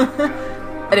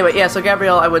 Anyway, yeah, so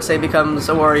Gabrielle, I would say, becomes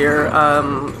a warrior,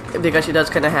 because she does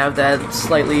kind of have that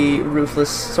slightly ruthless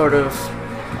sort of...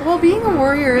 Well, being a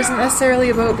warrior isn't necessarily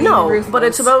about being No, ruthless. but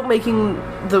it's about making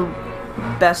the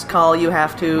best call you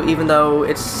have to, even though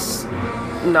it's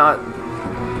not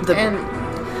the...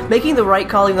 making the right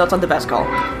call, even though it's not the best call.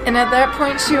 And at that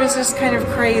point, she was just kind of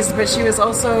crazed, but she was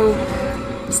also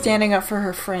standing up for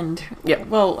her friend. Yeah.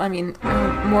 Well, I mean,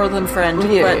 more than friend,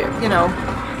 Yeah, but, yeah. you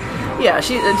know. Yeah,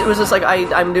 it was just like,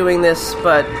 I'm doing this,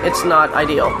 but it's not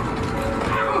ideal.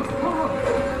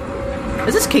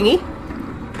 Is this Kingy?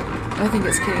 I think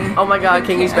it's Kingy. Oh my god,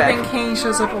 Kingy's I back. think Kingy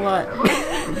shows up a lot.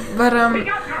 But,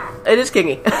 It is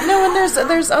Kingy. no, and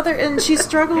there's other, and she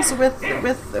struggles with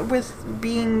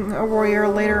being a warrior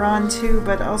later on too,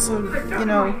 but also, you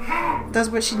know, does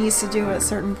what she needs to do at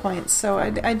certain points. So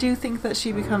I do think that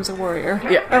she becomes a warrior.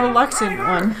 Yeah. A reluctant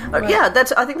one. but- Yeah,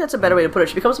 I think that's a better way to put it.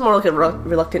 She becomes more like a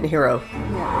reluctant hero.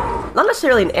 Not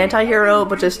necessarily an anti-hero,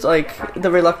 but just like the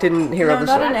reluctant hero No, of the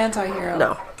not story. an anti-hero.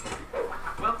 No.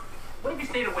 Well, what if you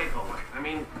stayed awake all night? I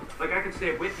mean, like, I could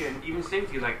stay up with you and even sing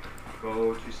to you, like,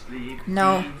 go to sleep.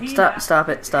 No. Stop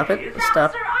it. Stop. Sir,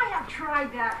 I have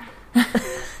tried that.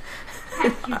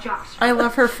 Thank you, Josh. I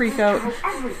love her freak out.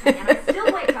 Tried everything, and I still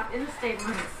wake up in the same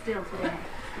room still today.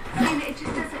 I mean, it just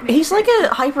doesn't make He's like sense.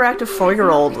 a hyperactive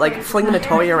 4-year-old, like flinging a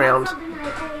toy around. Something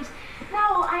I ate.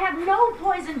 No, I have no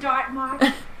poison dart mark.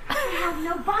 I have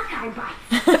no Buckeye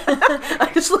bites. I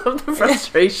just love the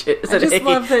frustration. Is I that just Hickey?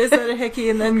 love that is that a hickey,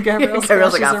 and then Gabrielle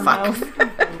Gabrielle's splashes like, her "Ah, fuck."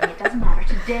 mouth. It doesn't matter.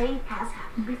 Today has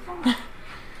happened before.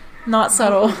 Not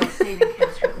subtle. Saving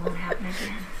cancer won't happen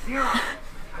again.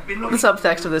 I've been The looking.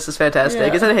 subtext of this is fantastic.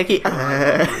 Yeah. Is that a Hickey?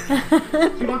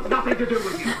 She wants nothing to do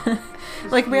with you.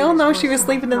 Like, we all know she was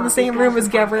sleeping in the same room as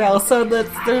Gabrielle, so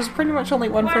there's pretty much only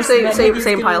one person Same, that same, Hickey's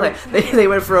same gonna pile. be- They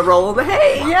went for a roll in the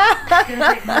hay. Yeah!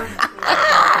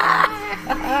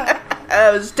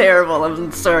 That was terrible.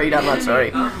 I'm sorry. I'm not sorry.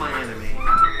 Of my enemy.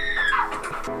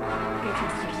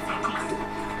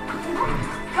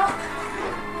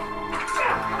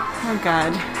 Oh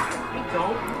god.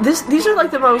 These are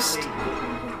like the most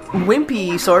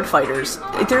wimpy sword fighters.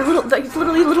 They're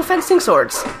literally little fencing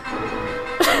swords.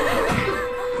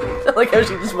 I like how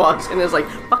she just walks in and is like,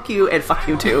 fuck you and fuck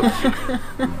you too. Not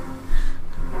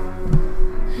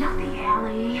the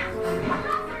alley.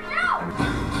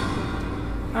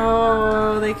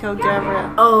 Oh, they killed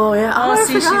Gabrielle. Oh yeah. Oh, I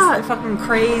see, forgot. she's fucking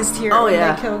crazed here Oh, when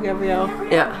yeah. they kill Gabrielle.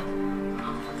 Yeah.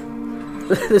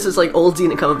 This is like old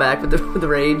Xena coming back with the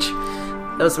rage.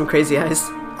 That was some crazy eyes.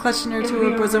 Clutching her to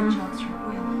her bosom.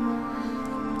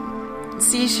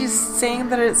 See, she's saying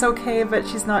that it's okay, but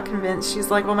she's not convinced. She's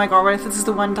like, oh my god, what if this is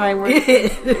the one time where...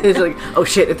 It's like, oh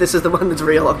shit, if this is the one that's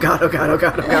real, oh god, oh god, oh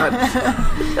god, oh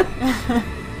god.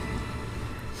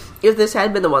 If this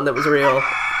had been the one that was real,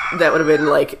 that would have been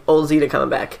like old Xena coming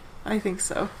back. I think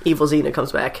so. Evil Xena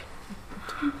comes back.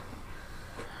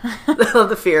 I love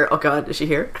the fear. Oh god, is she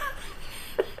here?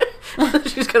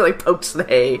 She's kind of like pokes the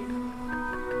hay.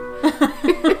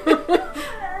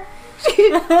 She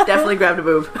definitely grabbed a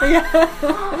boob.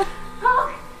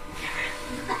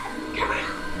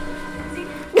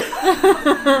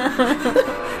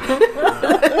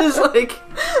 It's like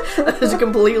it's a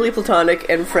completely platonic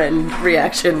and friend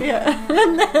reaction. Yeah.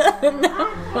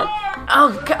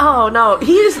 Oh no,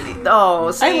 he is.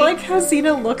 Oh, see? I like how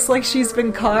Xena looks like she's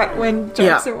been caught when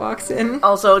Joxer walks in.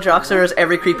 Also, Joxer is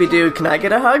every creepy dude. Can I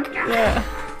get a hug? Yeah.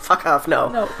 Fuck off, no.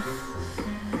 No.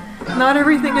 Not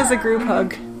everything is a group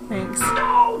hug. Thanks.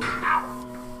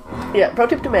 Yeah, pro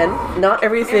tip to men, not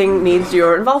everything needs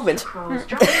your involvement.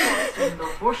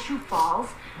 Horseshoe falls.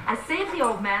 I save the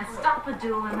old man, stop a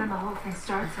duel, and then the whole thing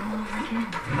starts all over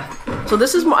again. So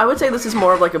this is, I would say this is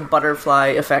more of like a butterfly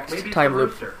effect time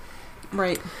loop.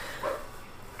 Right.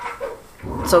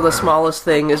 So the smallest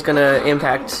thing is gonna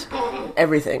impact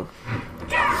everything.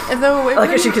 Though it,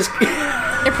 Like she just...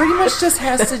 it pretty much just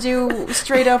has to do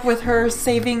straight up with her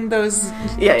saving those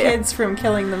kids from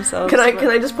killing themselves. Can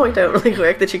I just point out really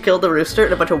quick that she killed the rooster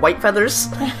and a bunch of white feathers?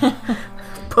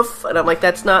 Poof, and I'm like,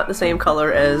 that's not the same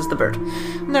color as the bird.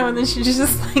 No, and then she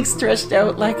just like stretched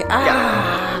out like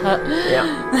Yeah.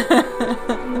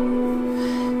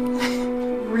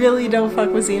 Really don't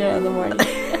fuck with Xena in the morning.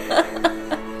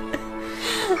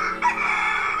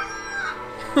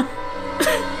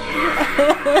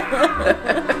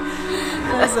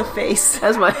 That's a face.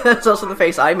 That's also the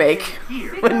face I make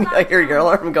when I hear your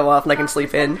alarm go off and I can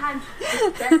sleep in. Sometimes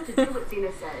it's best to do what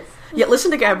Xena says. Yeah,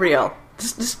 listen to Gabrielle.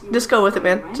 Just go with it,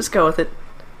 man. Just go with it.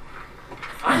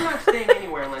 I'm not staying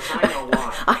anywhere unless I know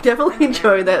why. I definitely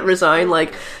enjoy that resign,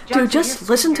 like, dude, just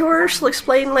listen to her, she'll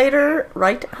explain later,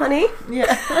 right, honey?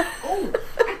 Yeah. Oh,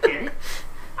 I get it.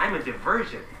 I'm a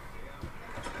diversion.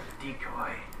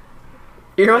 Decoy.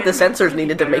 You know what the censors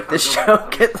needed to make this show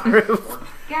get through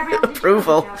Gabrielle,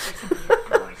 approval.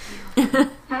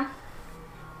 Can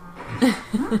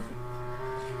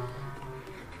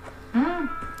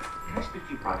I speak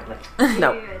to you privately?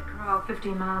 No. You'd crawl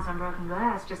 15 miles on broken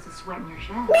glass just to sweat in your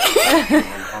shed. And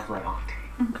I'll lay off to you.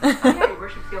 Yeah, you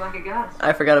worship you like a goddess.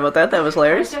 I forgot about that, that was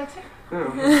hilarious. Here.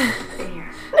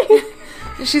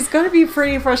 She's gonna be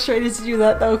pretty frustrated to do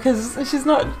that though, because she's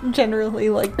not generally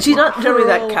like She's not generally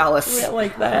that cruel callous.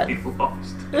 like that. You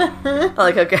lost. I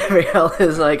like how Gabrielle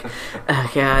is like,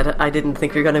 oh god, I didn't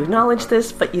think you were going to acknowledge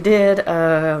this, but you did.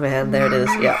 Oh man, there it is,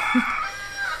 yeah.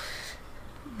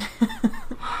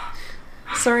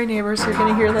 Sorry, neighbors, you're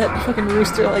gonna hear that fucking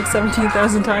rooster like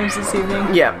 17,000 times this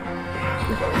evening. Yeah.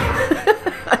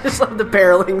 I just love the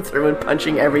barreling through and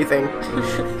punching everything.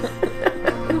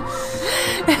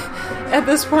 At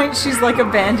this point, she's like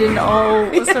abandoned all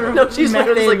sort of No, she's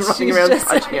literally like methods. running She's around just,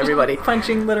 punching everybody.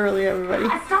 punching literally everybody.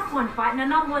 I stopped one fight and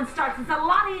another one starts. It's a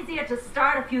lot easier to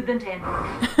start a feud than to end one.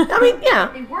 I mean, yeah.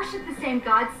 They worship the same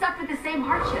God, suffer the same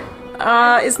hardship.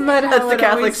 Isn't that how That's the it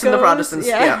Catholics always and the goes? Protestants,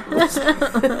 yeah.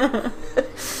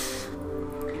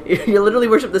 You literally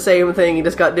worship the same thing, you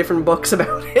just got different books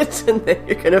about it, and then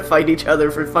you're gonna fight each other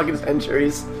for fucking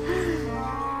centuries.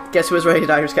 Guess who was raised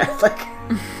Irish Catholic?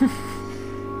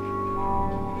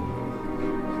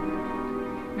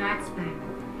 Next thing.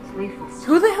 It's lethal.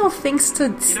 Who the hell thinks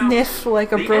to sniff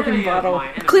like a The broken enemy of bottle? my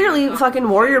enemy Clearly, is fucking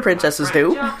warrior princesses do.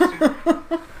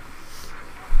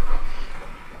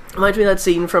 Reminds me of that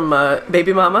scene from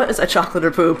Baby Mama. Is that chocolate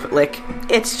or poop? Like,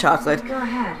 it's chocolate. Go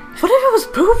ahead. What if it was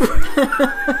poop?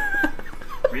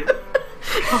 Really?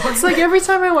 It's like every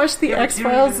time I watch the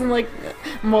X-Files and like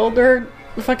Mulder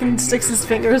fucking sticks his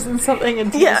fingers in something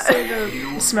and tastes it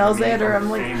or smells it, or I'm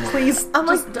like, please, I'm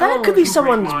like, just that don't. could be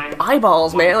someone's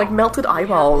eyeballs, man. Like melted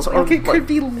eyeballs, or Like, it could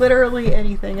be literally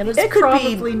anything, and it's it could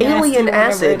probably be nasty, alien whatever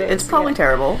acid. it is. It's probably Yeah.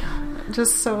 terrible.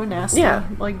 Just so nasty. Yeah.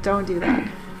 Like, don't do that.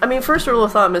 I mean, first rule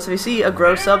of thumb is if you see a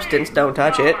gross substance, don't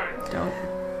touch it. Don't.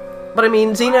 But I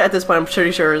mean, Xena at this point, I'm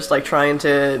pretty sure is like trying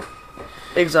to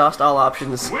exhaust all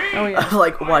options Oh yeah. of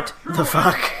like, what the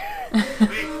fuck?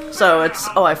 So it's,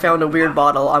 oh, I found a weird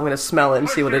bottle. I'm gonna smell it and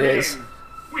see what it is.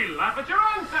 We laugh at your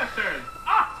ancestors.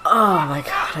 Ah! Oh my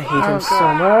god, I hate him so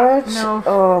God. much. No.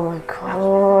 Oh my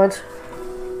god.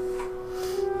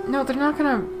 No, they're not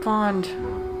gonna bond.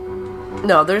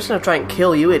 No, they're just gonna try and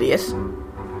kill you, idiot.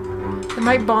 They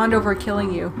might bond over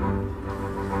killing you.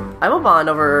 I will bond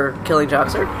over killing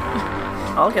Joxer.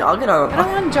 I'll get I don't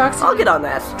on. want Joxer I'll to get on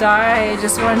that. die. I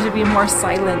just want him to be more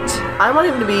silent. I want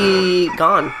him to be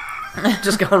gone.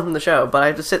 Just gone from the show, but I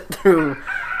have to sit through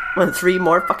 3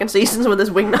 more fucking seasons with his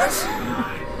wingnut.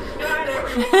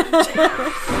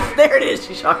 There it is.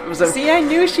 She shocked him. See, I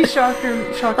knew she shocked him.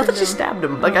 I thought she stabbed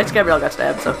him. Like, I guess Gabrielle got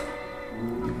stabbed, so.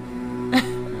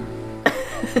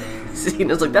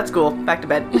 Zena's like, that's cool. Back to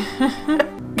bed.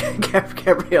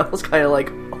 Gabrielle's kind of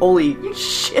like, holy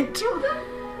shit.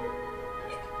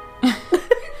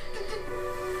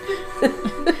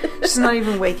 She's not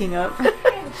even waking up.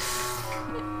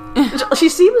 She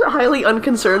seems highly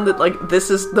unconcerned that, like, this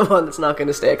is the one that's not going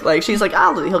to stick. Like, she's like,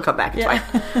 he'll come back, it's fine.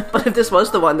 But if this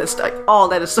was the one that stuck,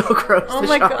 that is so gross. Oh the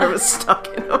my shocker God. was stuck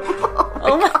in him.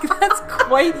 Oh my God, that's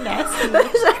quite nasty. That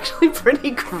is actually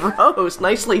pretty gross.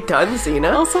 Nicely done,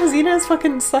 Xena. Also, Xena is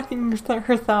fucking sucking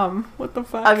her thumb. What the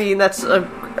fuck? I mean, let's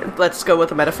go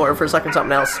with a metaphor for sucking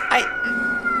something else.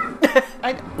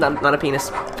 Not a penis.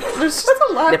 There's just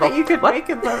a lot Nipple. that you could What? make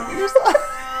of them.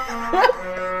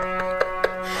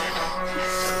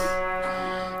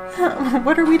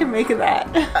 What are we to make of that?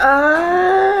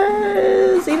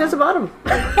 Xena's a bottom.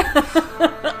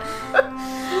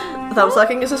 Thumb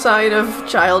sucking is a sign of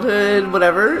childhood,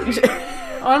 whatever.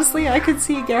 Honestly, I could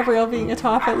see Gabrielle being a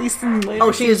top, at least in later.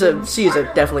 Oh, she is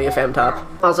definitely a femme top.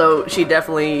 Also, she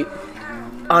definitely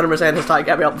 100% has tied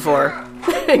Gabrielle before.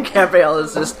 And Gabrielle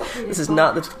is just, this is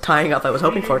not the tying up I was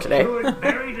hoping for today.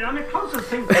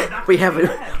 We have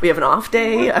an off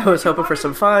day. I was hoping for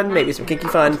some fun, maybe some kinky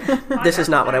fun. This is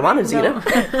not what I wanted, Xena.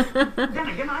 Then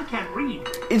again, I can't read.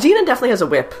 Xena definitely has a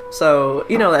whip, so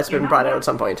you know that's been brought out at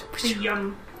some point. You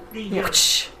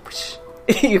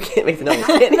can't make the noise,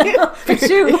 can you?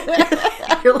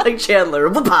 You're like Chandler.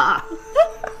 Blah-blah.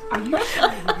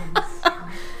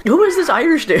 Who is this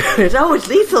Irish dude? It's always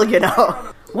lethal, you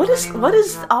know. What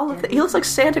is all of he looks like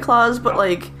Santa Claus, but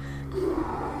like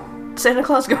Santa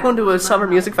Claus going to a summer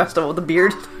music festival with the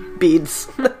beard beads.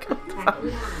 Like, what the fuck?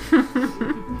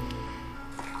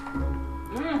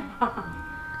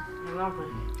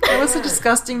 That was a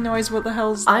disgusting noise. What the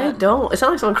hell's that? I don't. It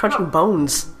sounds like someone crunching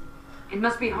bones. It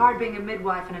must be hard being a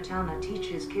midwife in a town that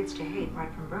teaches kids to hate right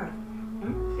from birth.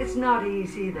 It's not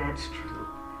easy, that's true.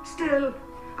 Still,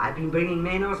 I've been bringing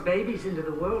Maynard's babies into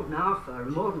the world now for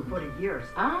more than 40 years.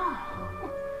 Oh,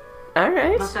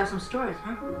 Alright. must have some stories,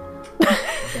 huh?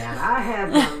 That I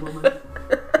have, young woman.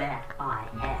 That I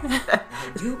have.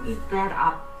 Now you eat that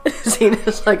up.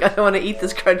 Xena's like, I don't want to eat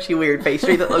this crunchy weird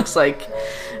pastry that looks like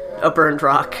a burned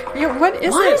rock. Yeah, what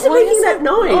is Why it? is it making that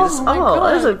noise? Oh, my God.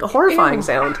 that is a horrifying Ew.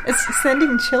 sound. It's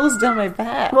sending chills down my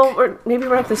back. Well, maybe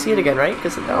we're not going to see it again, right?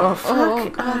 Because,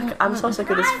 fuck. God. I'm so sick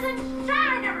of this. Rise and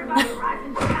shine, everybody, rise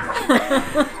and shine.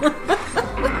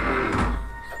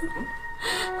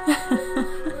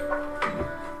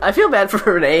 I feel bad for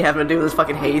Renee having to do this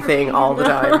fucking hay thing all the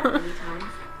time.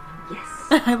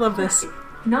 Yes. I love this.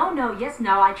 No, yes,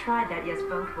 no. I tried that. Yes,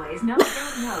 both ways. No,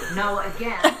 no,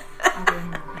 again. Are there any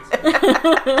more questions?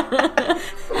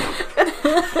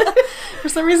 For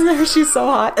some reason, she's so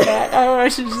hot that I don't know.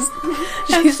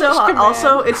 She's so hot. command.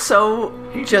 Also, it's so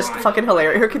just fucking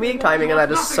hilarious. Her comedic timing and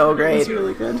that is so great. It's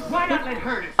really good. Why not let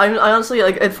her? I honestly,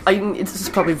 like, this is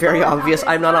probably very obvious.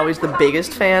 I'm not always the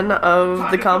biggest fan of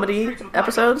the comedy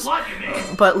episodes,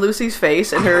 but Lucy's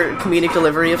face and her comedic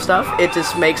delivery of stuff, it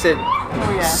just makes it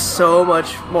so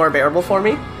much more bearable for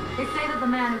me. They say that the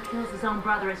man who kills his own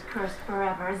brother is cursed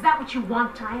forever. Is that what you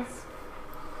want, Tias?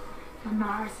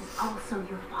 Linares is also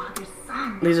your father's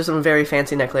son. These are some very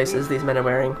fancy necklaces these men are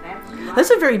wearing. This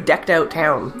is a very decked out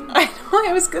town. I know.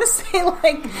 I was gonna say,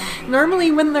 like, normally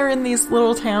when they're in these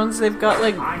little towns, they've got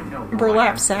like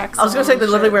burlap sacks. I was gonna say they're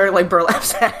literally wearing like burlap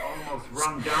sacks. Almost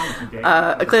run down today.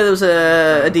 Clearly there was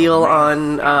a deal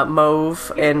on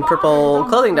mauve and purple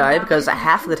clothing dye because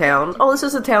half of the town... Oh, this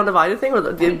is a town divided thing? Where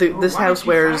this house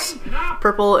wears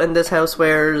purple and this house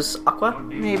wears aqua?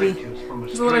 Maybe.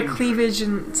 There's a lot of cleavage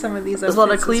in some of these. There's a lot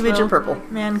of outfits as cleavage well. in purple.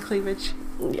 Man cleavage.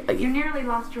 You nearly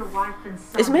lost your wife and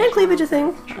son. Is man cleavage a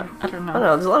thing? I don't I don't know.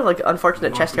 know, there's a lot of like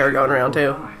unfortunate chest hair going around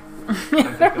too.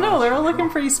 I don't know. They're all looking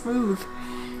pretty smooth.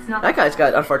 It's not That guy's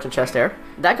got unfortunate chest hair.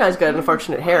 That guy's got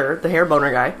unfortunate hair, the hair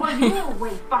boner guy. While you were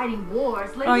away fighting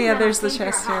wars, Oh yeah, there's the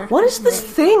chest hair. What is this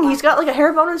thing? He's got like a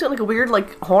hair boner, he's got like a weird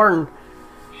like horn.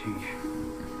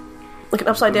 Like an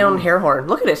upside down hair horn.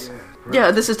 Look at it.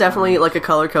 Yeah, this is definitely like a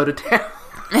color coded town.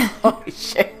 Holy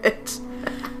shit.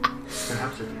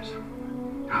 Perhaps it is.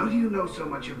 How do you know so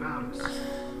much about us?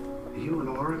 Are you an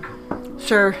oracle?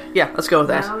 Sure. Yeah, let's go with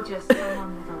that. No, just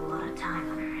someone with a lot of time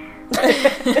on her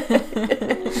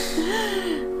hands.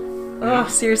 Oh,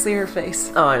 seriously, her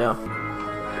face. Oh, I know.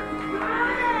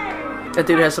 That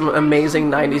dude has some amazing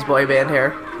 90s boy band hair.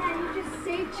 Man, you just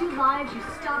saved 2 lives, you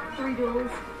stopped 3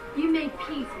 duels. You made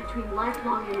peace between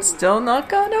lifelong enemies. Still not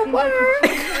gonna work.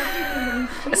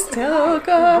 Still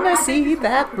gonna see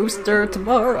that rooster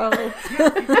tomorrow. Why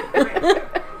don't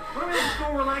we just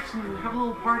go relax and have a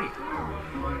little party?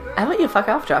 How about you fuck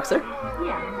off, Joxer?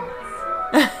 Yeah.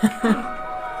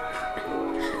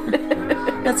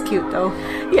 That's cute, though.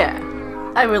 Yeah.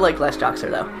 I would like less Joxer,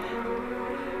 though.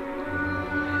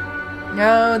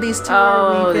 No, these two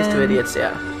are these weeping. two idiots,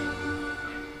 yeah.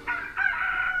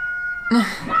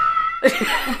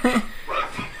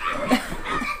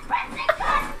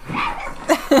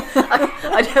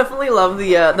 I definitely love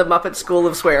the Muppet School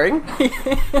of Swearing. Second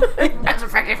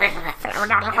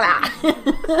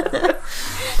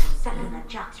that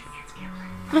Joxer gets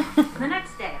killed. The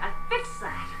next day, I fix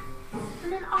that.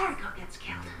 And then Orico gets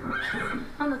killed.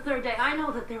 On the third day, I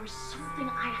know that there is something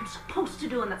I am supposed to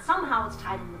do and that somehow it's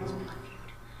tied in with this blood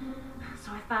feud.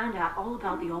 So I find out all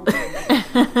about the old man.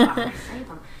 I save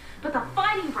him. But the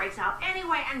fighting breaks out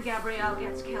anyway, and Gabrielle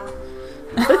gets killed.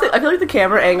 I feel like the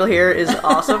camera angle here is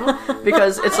awesome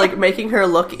because it's like making her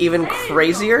look even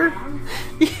crazier.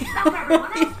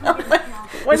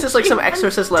 This is like some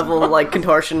Exorcist level like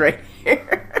contortion right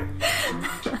here.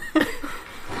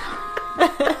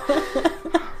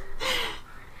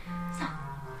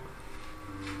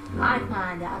 I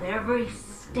find out every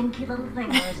stinky little thing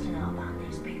there is to know about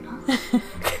these people.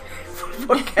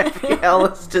 Poor Gabrielle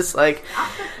is just like,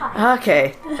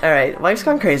 okay, alright, wife's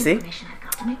gone crazy,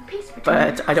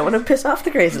 but I don't want to piss off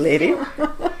the crazy lady,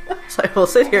 so I will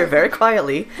sit here very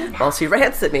quietly while she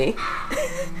rants at me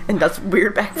and does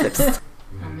weird backflips.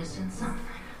 I'm missing something.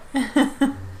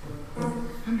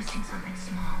 I'm missing something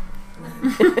small.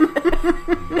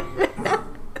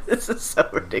 This is so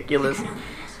ridiculous.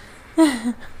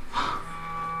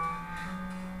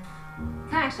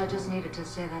 Thanks, I just needed to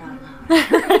say that out loud.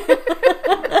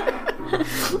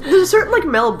 There's a certain like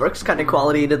Mel Brooks kind of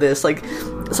quality to this. Like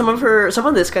some of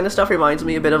this kind of stuff reminds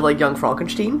me a bit of like Young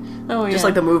Frankenstein. Oh yeah. Just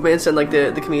like the movements and like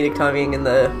the comedic timing and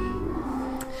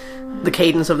the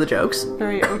cadence of the jokes.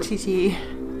 Very OTT.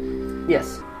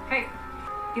 Yes. Hey,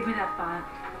 give me that file.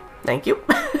 Thank you.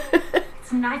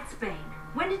 It's Nightsbane.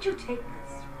 When did you take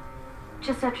this?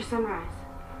 Just after sunrise.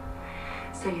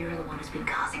 So you're the one who's been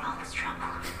causing all this trouble.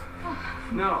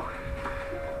 No.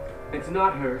 It's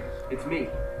not her. It's me.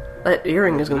 That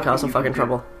earring is gonna cause some fucking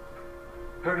trouble.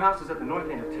 Her house is at the north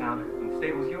end of town, and the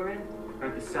stables you're in are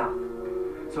at the south.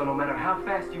 So no matter how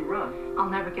fast you run, I'll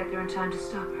never get there in time to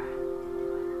stop her.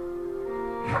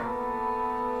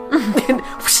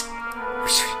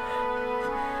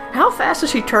 How fast is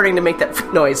she turning to make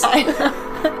that noise? I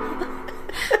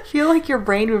feel like your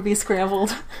brain would be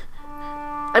scrambled.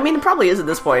 I mean, it probably is at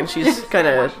this point. She's kind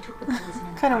of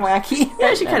Kind of wacky.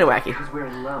 yeah, she's kind of wacky. because we're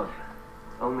in love.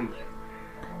 Only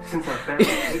since our families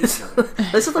hate each other.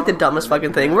 This is like the dumbest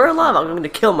fucking thing. We're in love. I'm going to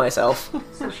kill myself.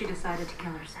 So she decided to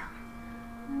kill herself.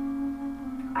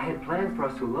 I had plans for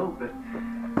us to elope, but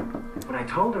when I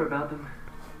told her about them,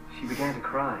 she began to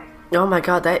cry. Oh my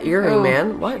god, that earring, Oh.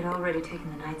 man. What? She'd already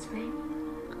taken the Nightsbane.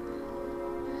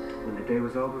 When the day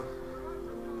was over,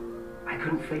 I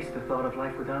couldn't face the thought of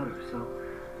life without her,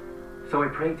 so I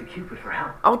prayed to Cupid for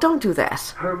help. Oh, don't do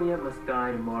that. Hermia must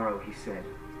die tomorrow, he said.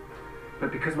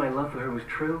 But because my love for her was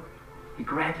true, he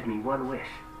granted me one wish.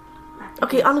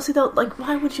 Okay, honestly though, like,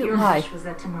 why would you? Your Why? wish was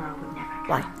that tomorrow would never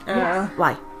come. Why?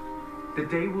 Why? The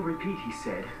day will repeat, he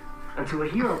said, until a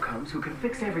hero comes who can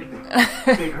fix everything.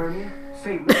 Save Hermia,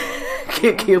 save me.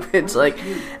 Cupid's like,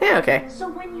 yeah, okay. So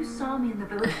when you saw me in the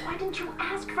village, why didn't you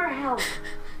ask for help?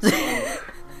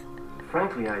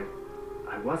 Frankly, I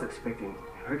was expecting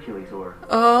Hercules or...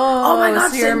 Oh my God,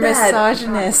 so you're Sinbad.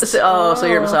 misogynist. So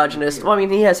you're a misogynist. Well, I mean,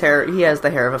 he has hair. He has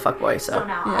the hair of a fuckboy. So So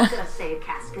now I'm gonna save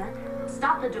Casca,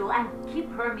 stop the duel, and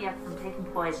keep Hermia from taking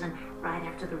poison right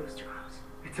after the rooster crows.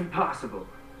 It's impossible.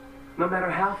 No matter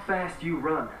how fast you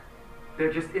run,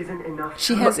 there just isn't enough...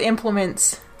 She has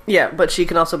implements. yeah, but she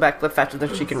can also backflip faster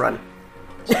than she can run.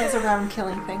 She has a round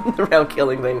killing thing. The round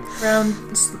killing thing. Round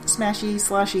smashy,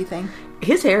 sloshy thing.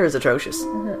 His hair is atrocious.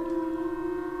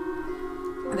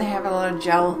 They have a lot of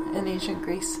gel in ancient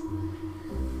Greece.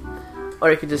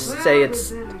 Or you could just say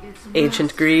it's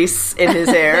ancient Greece in his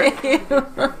hair.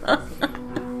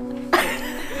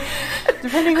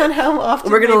 Depending on how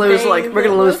often We're gonna they lose bathe, we're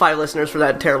gonna lose 5 listeners for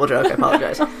that terrible joke. I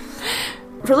apologize.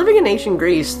 For living in ancient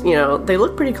Greece, you know, they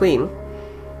look pretty clean.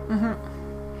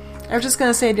 I was just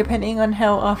gonna say, depending on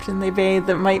how often they bathe,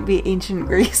 that might be ancient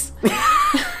Greece.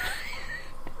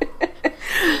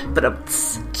 But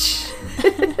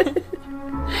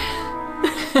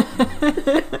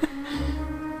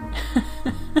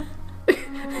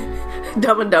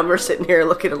Dumb and Dumber sitting here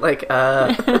looking at like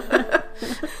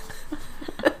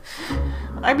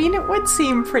I mean, it would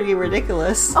seem pretty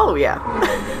ridiculous. Oh, yeah.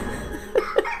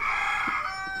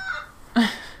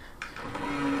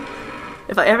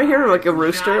 If I ever hear like a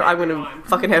rooster, I'm gonna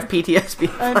fucking have PTSD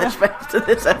flashbacks to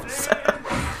this episode.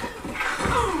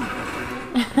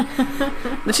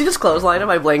 Did she just clothesline him?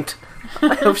 I blinked.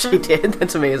 I hope she did.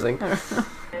 That's amazing.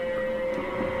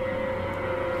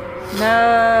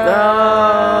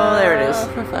 No, there it is.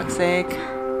 For fuck's sake.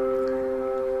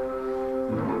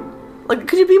 Like,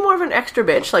 could you be more of an extra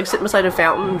bitch? Like, sitting beside a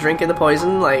fountain, drinking the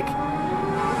poison? Like,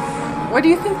 What do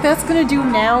you think that's gonna do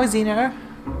now, Xena?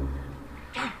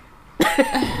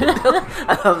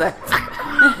 I love that.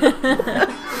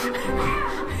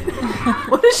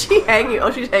 What is she hanging? Oh,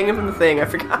 she's hanging from the thing. I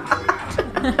forgot.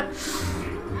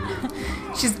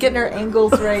 She's getting her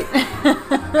angles right.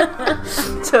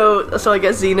 So I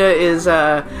guess Xena is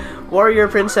warrior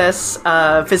princess,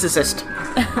 physicist.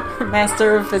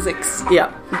 Master of physics.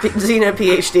 Yeah, Xena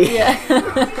PhD. Yeah.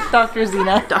 Dr.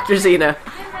 Xena. Dr. Xena.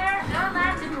 No,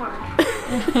 that didn't work.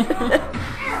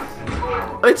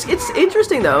 It's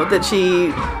interesting though that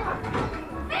she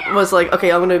was like,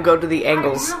 okay, I'm gonna go to the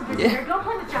angles, Yeah. Go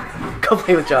play with Jackson. go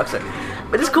play with Joxer.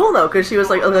 But it's cool though because she was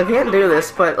like, oh, I can't do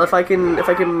this, but if I can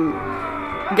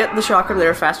get the chakra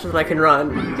there faster than I can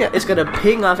run, Yeah. it's gonna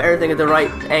ping off everything at the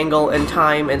right angle and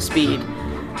time and speed.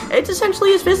 It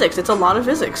essentially is physics. It's a lot of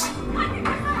physics.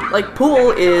 Like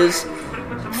pool is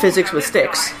physics with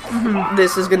sticks. Mm-hmm.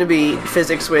 This is gonna be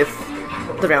physics with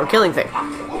the round killing thing.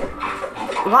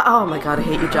 What? Oh my god, I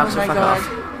hate you, Joxer. Oh my Fuck God.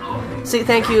 off. See,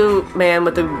 thank you, man,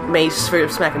 with the mace for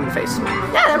smacking him in the face. Yeah,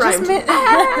 that rhymed. Look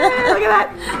at that.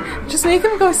 Just make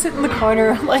him go sit in the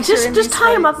corner. Like Just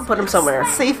tie him up and put him somewhere.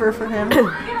 Safer for him.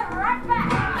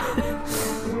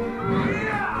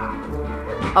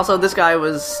 Also, this guy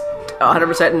was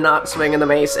 100% not swinging the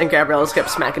mace, and Gabrielle's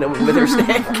kept smacking him with her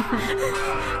stick.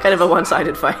 Kind of a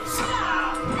one-sided fight.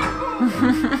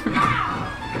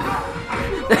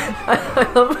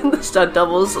 I love when the stunt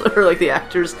doubles, or like the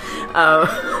actors,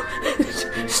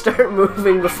 start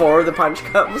moving before the punch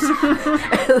comes.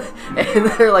 and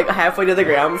they're like halfway to the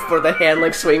ground before the hand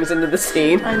like swings into the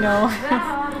scene. I know.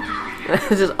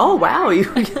 It's just, oh wow,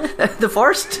 the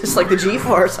force, just like the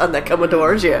G-force on that coming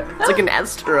towards you. It's like an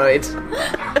asteroid.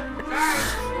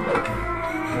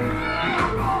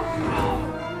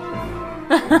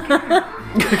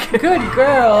 Good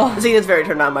girl. Xena's very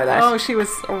turned on by that. Oh, she was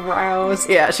aroused.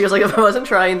 Yeah, she was like, if I wasn't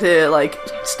trying to, like,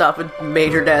 stop a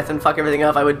major death and fuck everything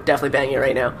up, I would definitely bang you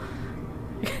right now.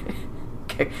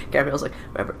 Gabrielle's like,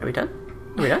 are we done?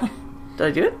 Are we done? Did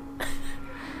I do it?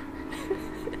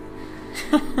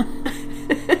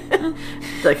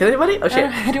 Did I kill anybody? Oh, shit.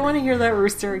 I don't want to hear that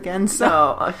rooster again,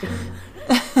 so... Oh, okay.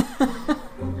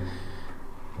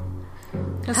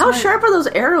 How sharp are those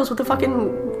arrows with the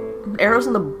fucking arrows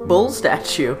in the bull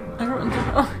statue? I don't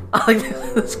know. Like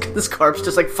this corpse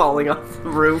just like falling off the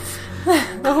roof.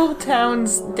 The whole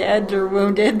town's dead or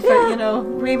wounded, but you know,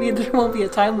 maybe there won't be a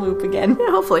time loop again.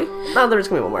 Yeah, hopefully. No, there's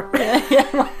gonna be one more. Yeah.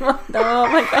 Oh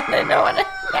my god, I know it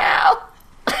now.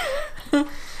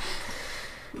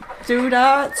 Do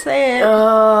not say it.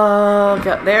 Oh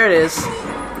god, there it is.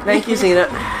 Thank you, Xena.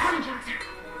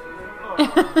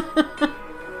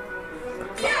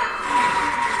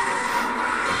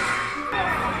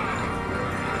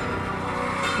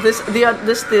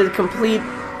 The complete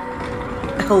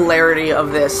hilarity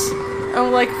of this. Oh,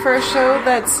 like for a show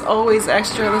that's always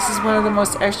extra, this is one of the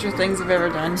most extra things I've ever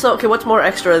done. So, okay, what's more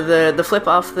extra? The flip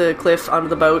off the cliff onto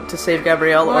the boat to save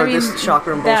Gabrielle, or this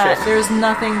chakra and bullshit? There's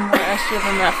nothing more extra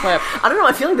than that flip. I don't know,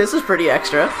 I feel like this is pretty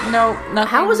extra. No, nothing.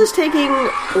 How is this taking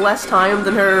less time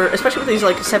than her, especially with these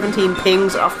like 17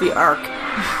 pings off the arc?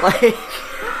 Like,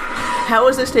 how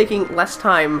is this taking less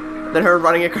time than her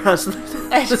running across the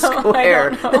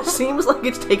square? It seems like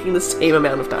it's taking the same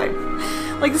amount of time.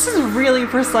 Like, this is really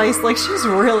precise. Like, she's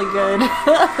really good.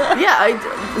 Yeah,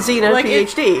 Xena, like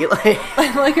PhD.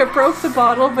 Like, it broke the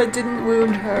bottle but didn't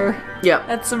wound her. Yeah.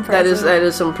 That's impressive. That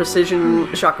is some precision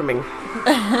chakraming.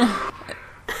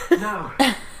 Now,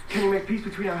 can you make peace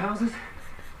between our houses?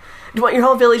 You want your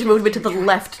whole village moved to the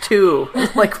left, too.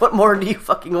 Like, what more do you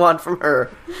fucking want from her?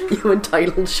 You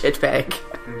entitled shitbag.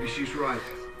 Maybe she's right.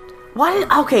 Why?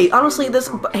 Okay, honestly, this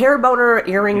hair boner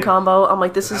earring combo, I'm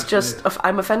like, this is just...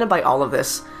 I'm offended by all of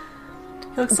this.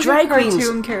 He looks like drag a cartoon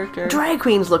queens, character. Drag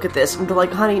queens look at this and they're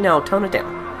like, honey, no, tone it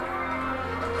down.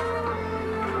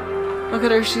 Look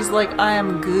at her, she's like, I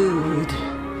am good.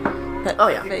 That oh,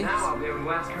 yeah. face. Now I'll be able to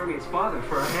ask Hermione's father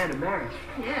for a hand in marriage.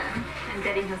 Yeah, and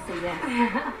Betty has say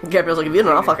yes. Gabrielle's like, if you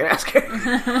don't know, I'll fucking ask her.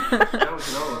 Now we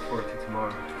can all look forward to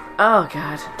tomorrow. Oh,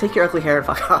 God. Take your ugly hair and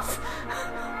fuck off.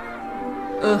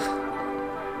 Ugh.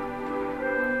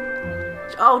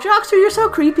 oh, Jockster, you're so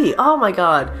creepy. Oh my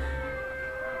god.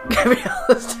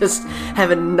 Gabriella's just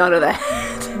having none of that.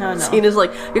 No. Zena's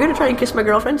like, you're gonna try and kiss my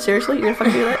girlfriend? Seriously? You're gonna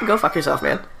fucking do that? Go fuck yourself,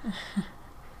 man.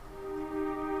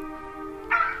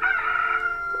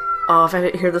 Oh, if I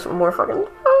hear this one more fucking...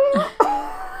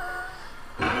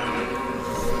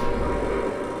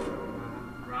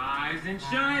 Rise and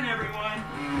shine, everyone.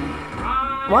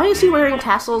 Rise. Why is he wearing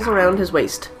tassels around his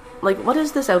waist? Like, what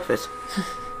is this outfit?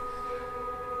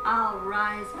 I'll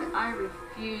rise, but I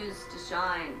refuse to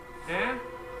shine. Yeah?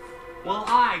 Well,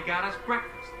 I got us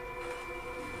breakfast.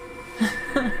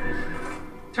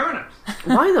 Turnips.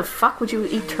 Why the fuck would you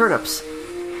eat turnips?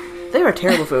 They are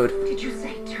terrible food. Did you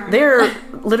say turnips? They're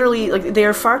literally, like, they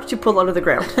are farts you pull out of the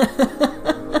ground.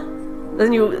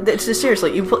 Then it's just,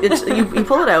 seriously, you pull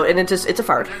it out and it's a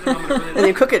fart. And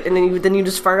you cook it and then you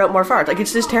just fart out more farts. Like,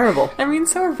 it's just terrible. I mean,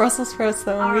 so are Brussels sprouts,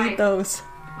 though. All We right. eat those.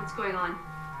 What's going on?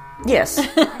 Yes,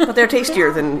 but they're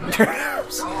tastier than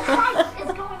turnips. What is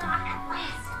going on at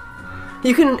West?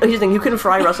 You can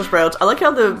fry Brussels sprouts. I like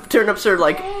how the turnips are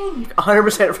like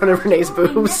 100% in front of Renee's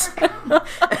boobs. and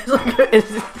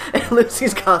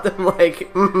Lucy's got them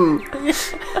like,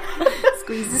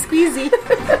 Squeezy.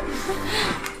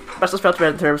 Brussels sprouts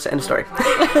better than turnips, end of story.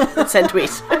 Send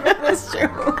tweet. That's true.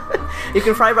 You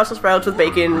can fry Brussels sprouts with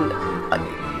bacon.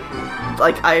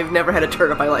 Like, I've never had a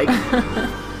turnip I like.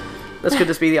 This could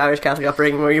just be the Irish Catholic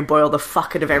upbringing where you boil the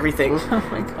fuck out of everything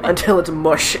until it's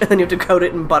mush, and then you have to coat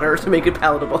it in butter to make it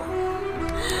palatable.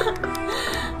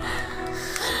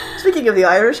 Speaking of the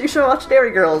Irish, you should watch Dairy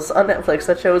Girls on Netflix.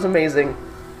 That show is amazing.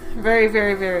 Very,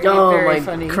 very, very, Oh very my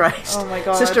funny. Christ. Oh my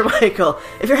god. Sister Michael,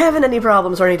 if you're having any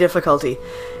problems or any difficulty,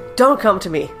 don't come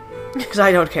to me, because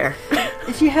I don't care.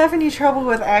 If you have any trouble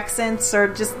with accents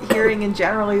or just hearing in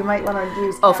general, you might want to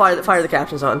use Oh, fire the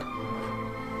captions on.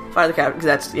 Fire the captions, because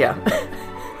that's, yeah.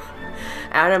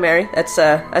 I don't know, Mary. That's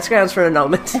grounds for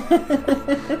annulment.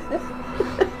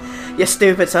 You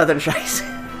stupid southern shite.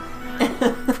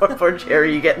 Poor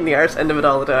Jerry, you get in the arse end of it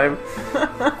all the time.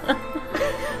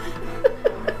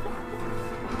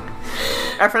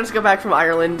 Our friends go back from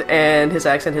Ireland, and his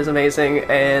accent is amazing,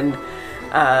 and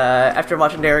after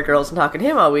watching Dairy Girls and talking to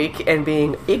him all week, and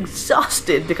being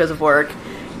exhausted because of work,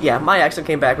 yeah, my accent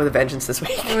came back with a vengeance this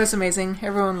week. It was amazing.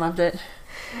 Everyone loved it.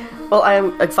 Well, I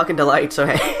am a fucking delight, so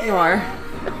hey. You are.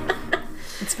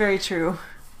 It's very true.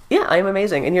 Yeah, I am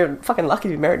amazing, and you're fucking lucky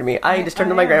to be married to me. I just turned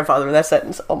to my grandfather in that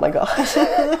sentence. Oh my god.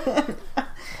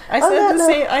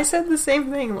 I said the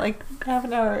same thing like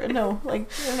an hour and a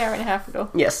half ago.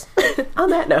 Yes. On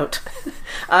that note,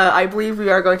 I believe we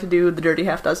are going to do the Dirty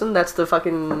Half Dozen. That's the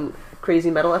fucking crazy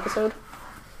metal episode.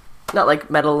 Not like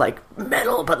metal,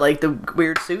 but like the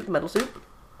weird suit, metal suit.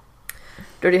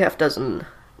 Dirty Half Dozen.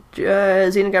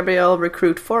 Xena and Gabrielle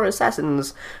recruit 4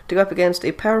 assassins to go up against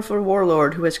a powerful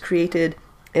warlord who has created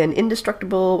an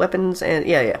indestructible weapons and...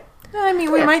 Yeah. I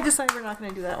mean, we might decide we're not going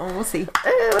to do that one. We'll see.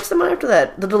 What's the one after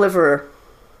that? The Deliverer.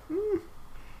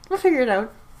 We'll figure it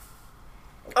out.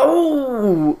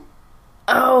 Oh,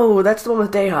 that's the one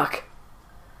with Dayhawk.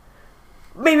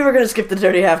 Maybe we're going to skip the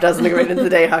Dirty Half Dozen and go right into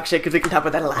the Dayhawk shit, because we can talk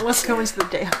about that a lot. Let's go into the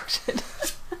Dayhawk shit.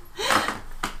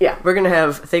 Yeah, we're going to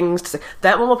have things to say.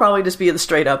 That one will probably just be the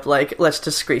straight up, like, let's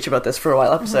just screech about this for a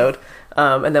while episode.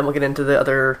 And then we'll get into the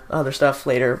other stuff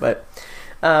later. But,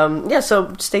 yeah,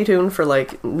 so stay tuned for,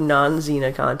 like,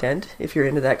 non-Xena content, if you're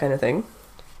into that kind of thing.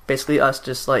 Basically us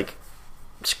just, like,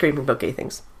 screaming about gay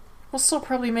things. We'll still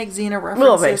probably make Xena references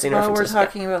We'll make Xena while references, we're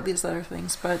talking about these other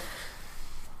things, but,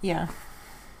 yeah.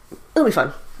 It'll be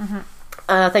fun.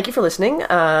 Thank you for listening.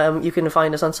 You can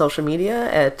find us on social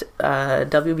media at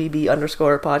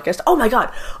WBB_podcast. Oh my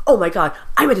god!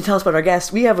 I meant to tell us about our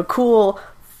guest. We have a cool,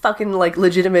 fucking, like,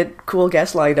 legitimate cool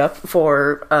guest lined up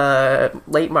for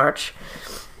late March.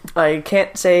 I don't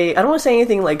want to say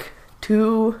anything, like,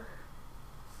 too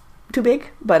big,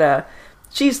 but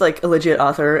she's, like, a legit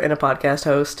author and a podcast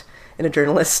host and a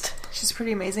journalist. She's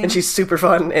pretty amazing. And she's super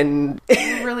fun, and...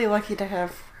 We're really lucky to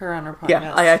have her on our podcast.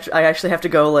 Yeah, I actually have to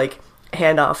go, like,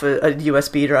 hand off a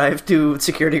USB drive to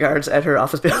security guards at her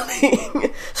office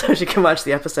building so she can watch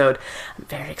the episode. I'm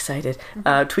very excited.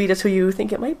 Tweet us who you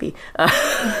think it might be.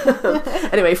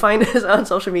 Anyway, find us on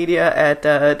social media at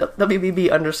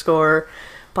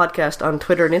WBB_podcast on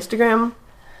Twitter and Instagram.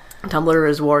 Tumblr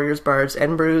is Warriors, Bards,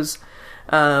 and Brews.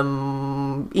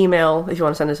 Email, if you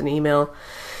want to send us an email.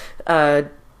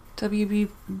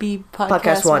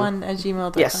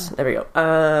 WBBpodcast1@gmail.com. Yes, there we go.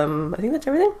 I think that's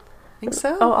everything. I think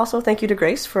so. Oh, also thank you to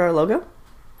Grace for our logo.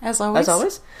 As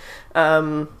always.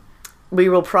 We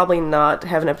will probably not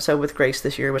have an episode with Grace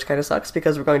this year, which kind of sucks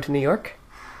because we're going to New York.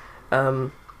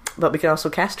 But we can also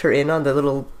cast her in on the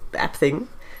little app thing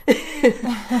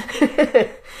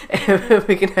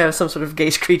We can have some sort of gay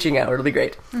screeching out. It'll be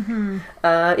great. So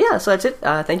that's it.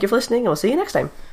 Thank you for listening, and we'll see you next time.